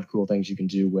lot of cool things you can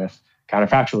do with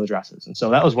counterfactual addresses. And so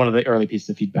that was one of the early pieces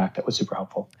of feedback that was super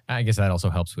helpful. I guess that also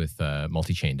helps with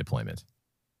multi-chain deployment.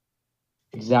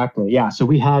 Exactly. Yeah. So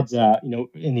we had,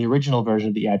 in the original version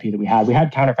of the EIP that we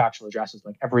had counterfactual addresses.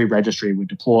 Like every registry would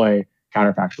deploy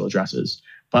counterfactual addresses,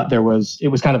 but it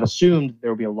was kind of assumed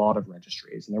there would be a lot of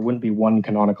registries and there wouldn't be one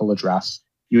canonical address.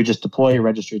 You would just deploy a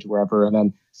registry to wherever, and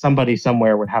then somebody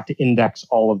somewhere would have to index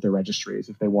all of the registries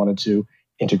if they wanted to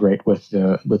integrate with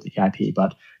the EIP.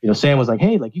 But Sam was like,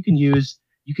 hey, like you can use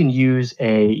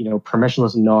a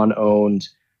permissionless non-owned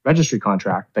registry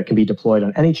contract that can be deployed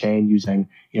on any chain using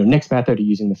Nick's method or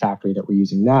using the factory that we're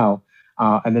using now,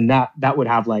 and then that would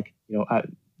have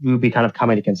we would be kind of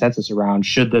coming to consensus around,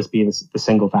 should this be the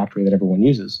single factory that everyone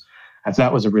uses? And so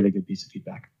that was a really good piece of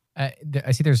feedback.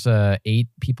 I see there's 8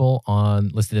 people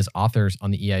listed as authors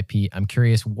on the EIP. I'm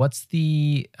curious, what's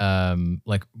the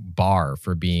bar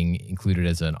for being included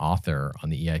as an author on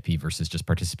the EIP versus just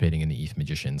participating in the ETH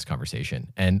Magicians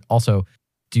conversation? And also,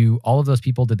 do all of those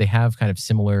people, did they have kind of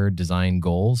similar design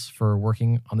goals for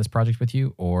working on this project with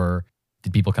you, or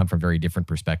did people come from very different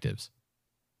perspectives?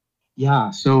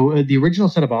 Yeah, so the original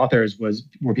set of authors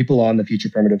were people on the Future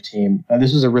Primitive team.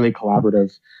 This was a really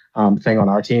collaborative thing on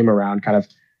our team around kind of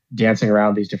dancing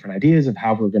around these different ideas of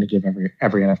how we're going to give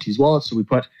every NFT's wallet. So we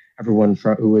put everyone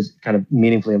who was kind of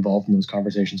meaningfully involved in those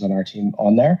conversations on our team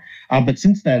on there. But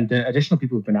since then, the additional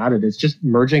people who've been added is just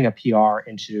merging a PR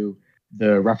into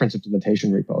the reference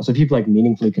implementation repo. So if you've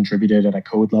meaningfully contributed at a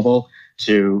code level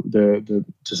to to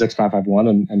 6551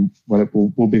 and what it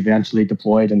will be eventually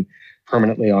deployed and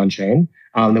permanently on chain,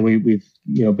 then we've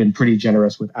been pretty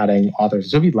generous with adding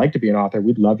authors. So if you'd like to be an author,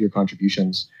 we'd love your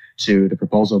contributions to the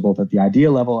proposal, both at the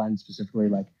idea level and specifically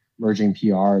merging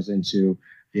PRs into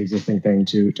the existing thing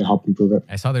to help improve it.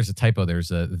 I saw there's a typo.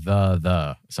 There's a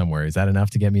the somewhere. Is that enough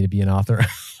to get me to be an author?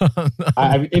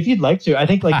 If you'd like to, I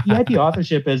think EIP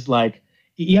authorship is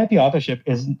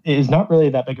not really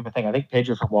that big of a thing. I think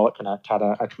Pedro from Wallet Connect had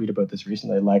a tweet about this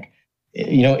recently.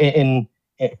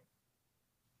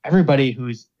 Everybody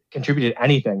who's contributed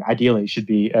anything ideally should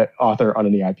be an author on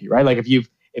an EIP, right? If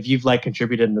you've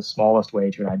contributed in the smallest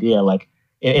way to an idea,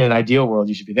 in an ideal world,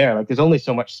 you should be there. There's only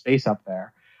so much space up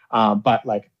there. But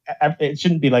it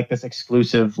shouldn't be this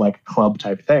exclusive club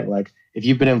type thing. if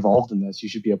you've been involved in this, you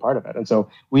should be a part of it. And so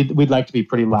we'd like to be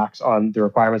pretty lax on the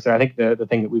requirements there. I think the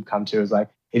thing that we've come to is like,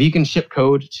 if you can ship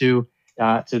code to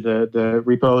the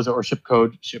repos or ship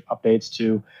updates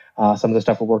to some of the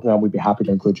stuff we're working on, we'd be happy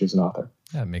to include you as an author.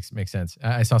 Yeah, makes sense.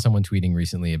 I saw someone tweeting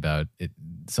recently about it,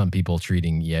 some people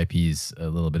treating EIPs a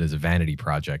little bit as a vanity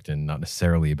project and not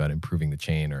necessarily about improving the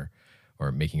chain or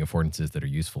making affordances that are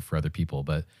useful for other people.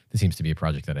 But this seems to be a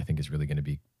project that I think is really going to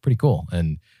be pretty cool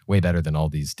and way better than all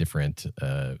these different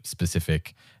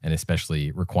specific and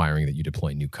especially requiring that you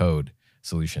deploy new code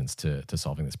solutions to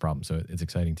solving this problem. So it's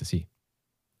exciting to see.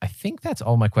 I think that's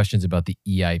all my questions about the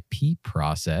EIP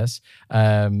process.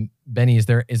 Benny, is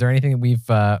there anything that we've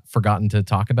forgotten to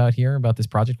talk about here about this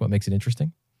project? What makes it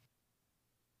interesting?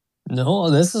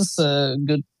 No, this is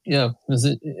good. Yeah,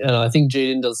 I think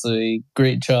Jayden does a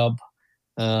great job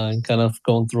kind of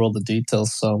going through all the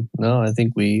details. So no, I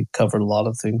think we covered a lot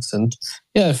of things. And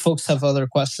yeah, if folks have other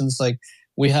questions, like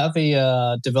we have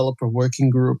a developer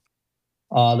working group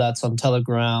that's on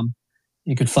Telegram.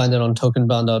 You could find it on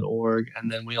tokenbound.org.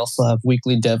 And then we also have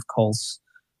weekly dev calls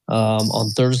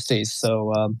on Thursdays.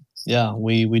 So yeah,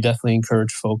 we definitely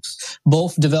encourage folks,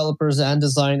 both developers and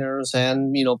designers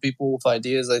and, people with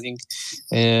ideas. I think,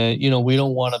 we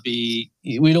don't want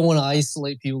to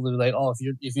isolate people to be like, oh,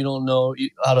 if you don't know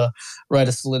how to write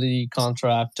a Solidity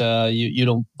contract, you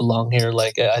don't belong here.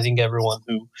 Like, I think everyone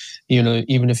who,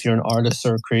 even if you're an artist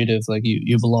or a creative, like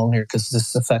you belong here because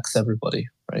this affects everybody.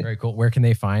 Right. Very cool. Where can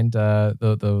they find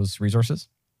those resources?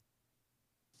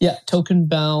 Yeah,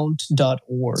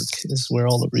 tokenbound.org is where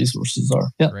all the resources are.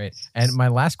 Yeah. Great. And my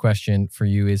last question for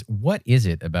you is, what is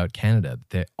it about Canada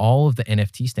that all of the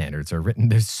NFT standards are written?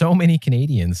 There's so many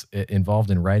Canadians involved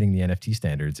in writing the NFT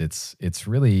standards. It's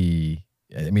really,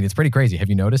 it's pretty crazy. Have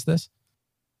you noticed this?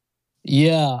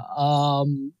 Yeah.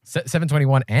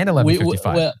 721 and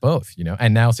 1155, both,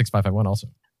 and now 6551 also.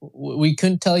 We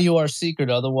couldn't tell you our secret,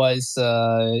 otherwise, we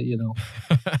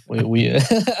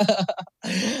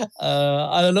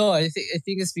I don't know. I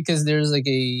think it's because there's like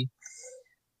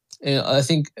I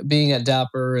think being at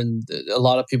Dapper and a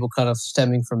lot of people kind of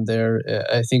stemming from there,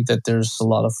 I think that there's a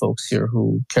lot of folks here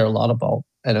who care a lot about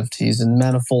NFTs, and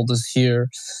Manifold is here,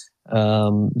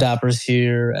 Dapper's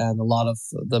here, and a lot of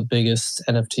the biggest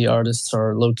NFT artists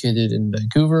are located in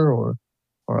Vancouver or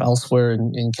elsewhere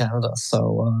in Canada.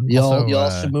 So y'all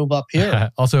should move up here.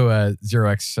 Also,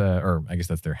 0x, or I guess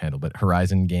that's their handle, but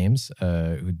Horizon Games,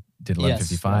 who did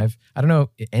 1155. Yes. I don't know,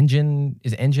 is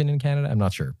Engine in Canada? I'm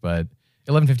not sure, but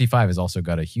 1155 has also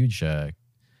got a huge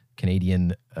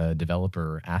Canadian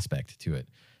developer aspect to it.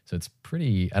 So it's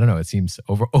pretty, I don't know, it seems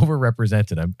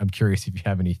overrepresented. I'm curious if you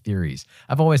have any theories.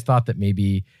 I've always thought that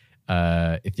maybe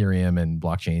Ethereum and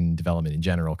blockchain development in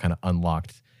general kind of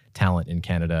unlocked talent in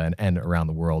Canada and around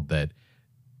the world that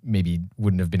maybe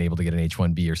wouldn't have been able to get an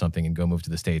H-1B or something and go move to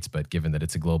the States. But given that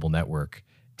it's a global network,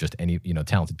 just any,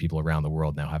 talented people around the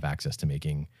world now have access to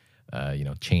making,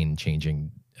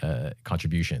 chain-changing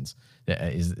contributions.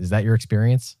 Is that your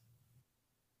experience?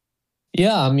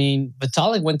 Yeah,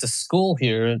 Vitalik went to school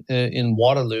here in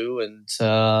Waterloo, and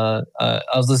I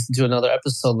was listening to another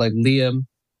episode, like Liam,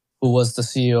 who was the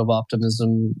CEO of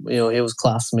Optimism, he was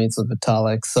classmates with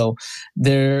Vitalik. So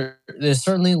there's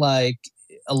certainly like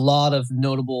a lot of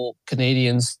notable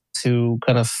Canadians who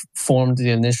kind of formed the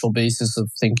initial basis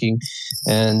of thinking.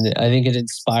 And I think it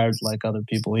inspired like other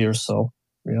people here. So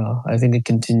yeah, I think it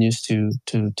continues to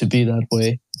be that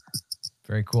way.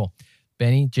 Very cool.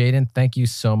 Benny, Jayden, thank you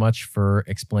so much for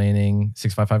explaining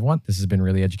 6551. This has been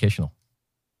really educational.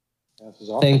 This is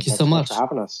awesome. Thank you so much for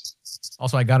having us.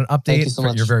 Also, I got an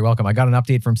update. You're very welcome. I got an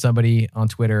update from somebody on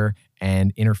Twitter,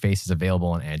 and Interface is available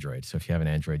on Android. So if you have an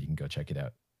Android, you can go check it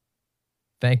out.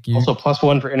 Thank you. Also,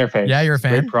 +1 for Interface. Yeah, you're a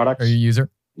fan. Great product. Are you a user?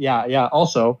 Yeah.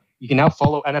 Also, you can now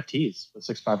follow NFTs with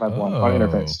 6551 on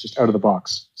Interface, just out of the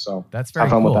box. So that's very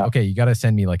cool. Okay, you got to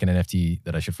send me like an NFT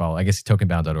that I should follow. I guess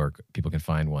tokenbound.org, people can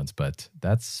find ones, but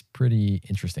that's pretty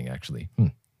interesting, actually.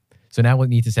 So now we'll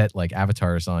need to set like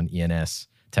avatars on ENS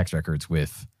text records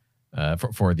with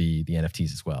for the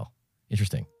NFTs as well.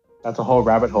 Interesting. That's a whole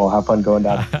rabbit hole. Have fun going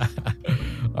down.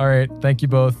 All right. Thank you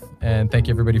both. And thank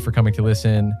you everybody for coming to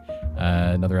listen.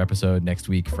 Another episode next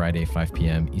week, Friday, 5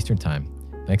 p.m. Eastern time.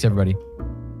 Thanks, everybody.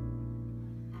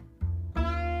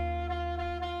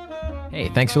 Hey,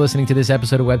 thanks for listening to this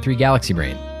episode of Web3 Galaxy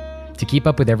Brain. To keep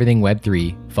up with everything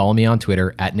Web3, follow me on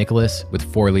Twitter @Nicholas with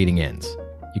 4 leading N's.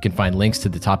 You can find links to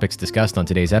the topics discussed on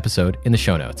today's episode in the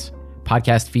show notes.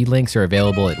 Podcast feed links are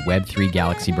available at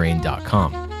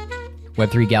web3galaxybrain.com.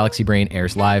 Web3 Galaxy Brain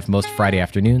airs live most Friday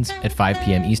afternoons at 5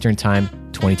 p.m. Eastern Time,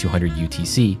 2200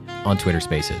 UTC on Twitter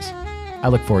Spaces. I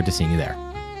look forward to seeing you there.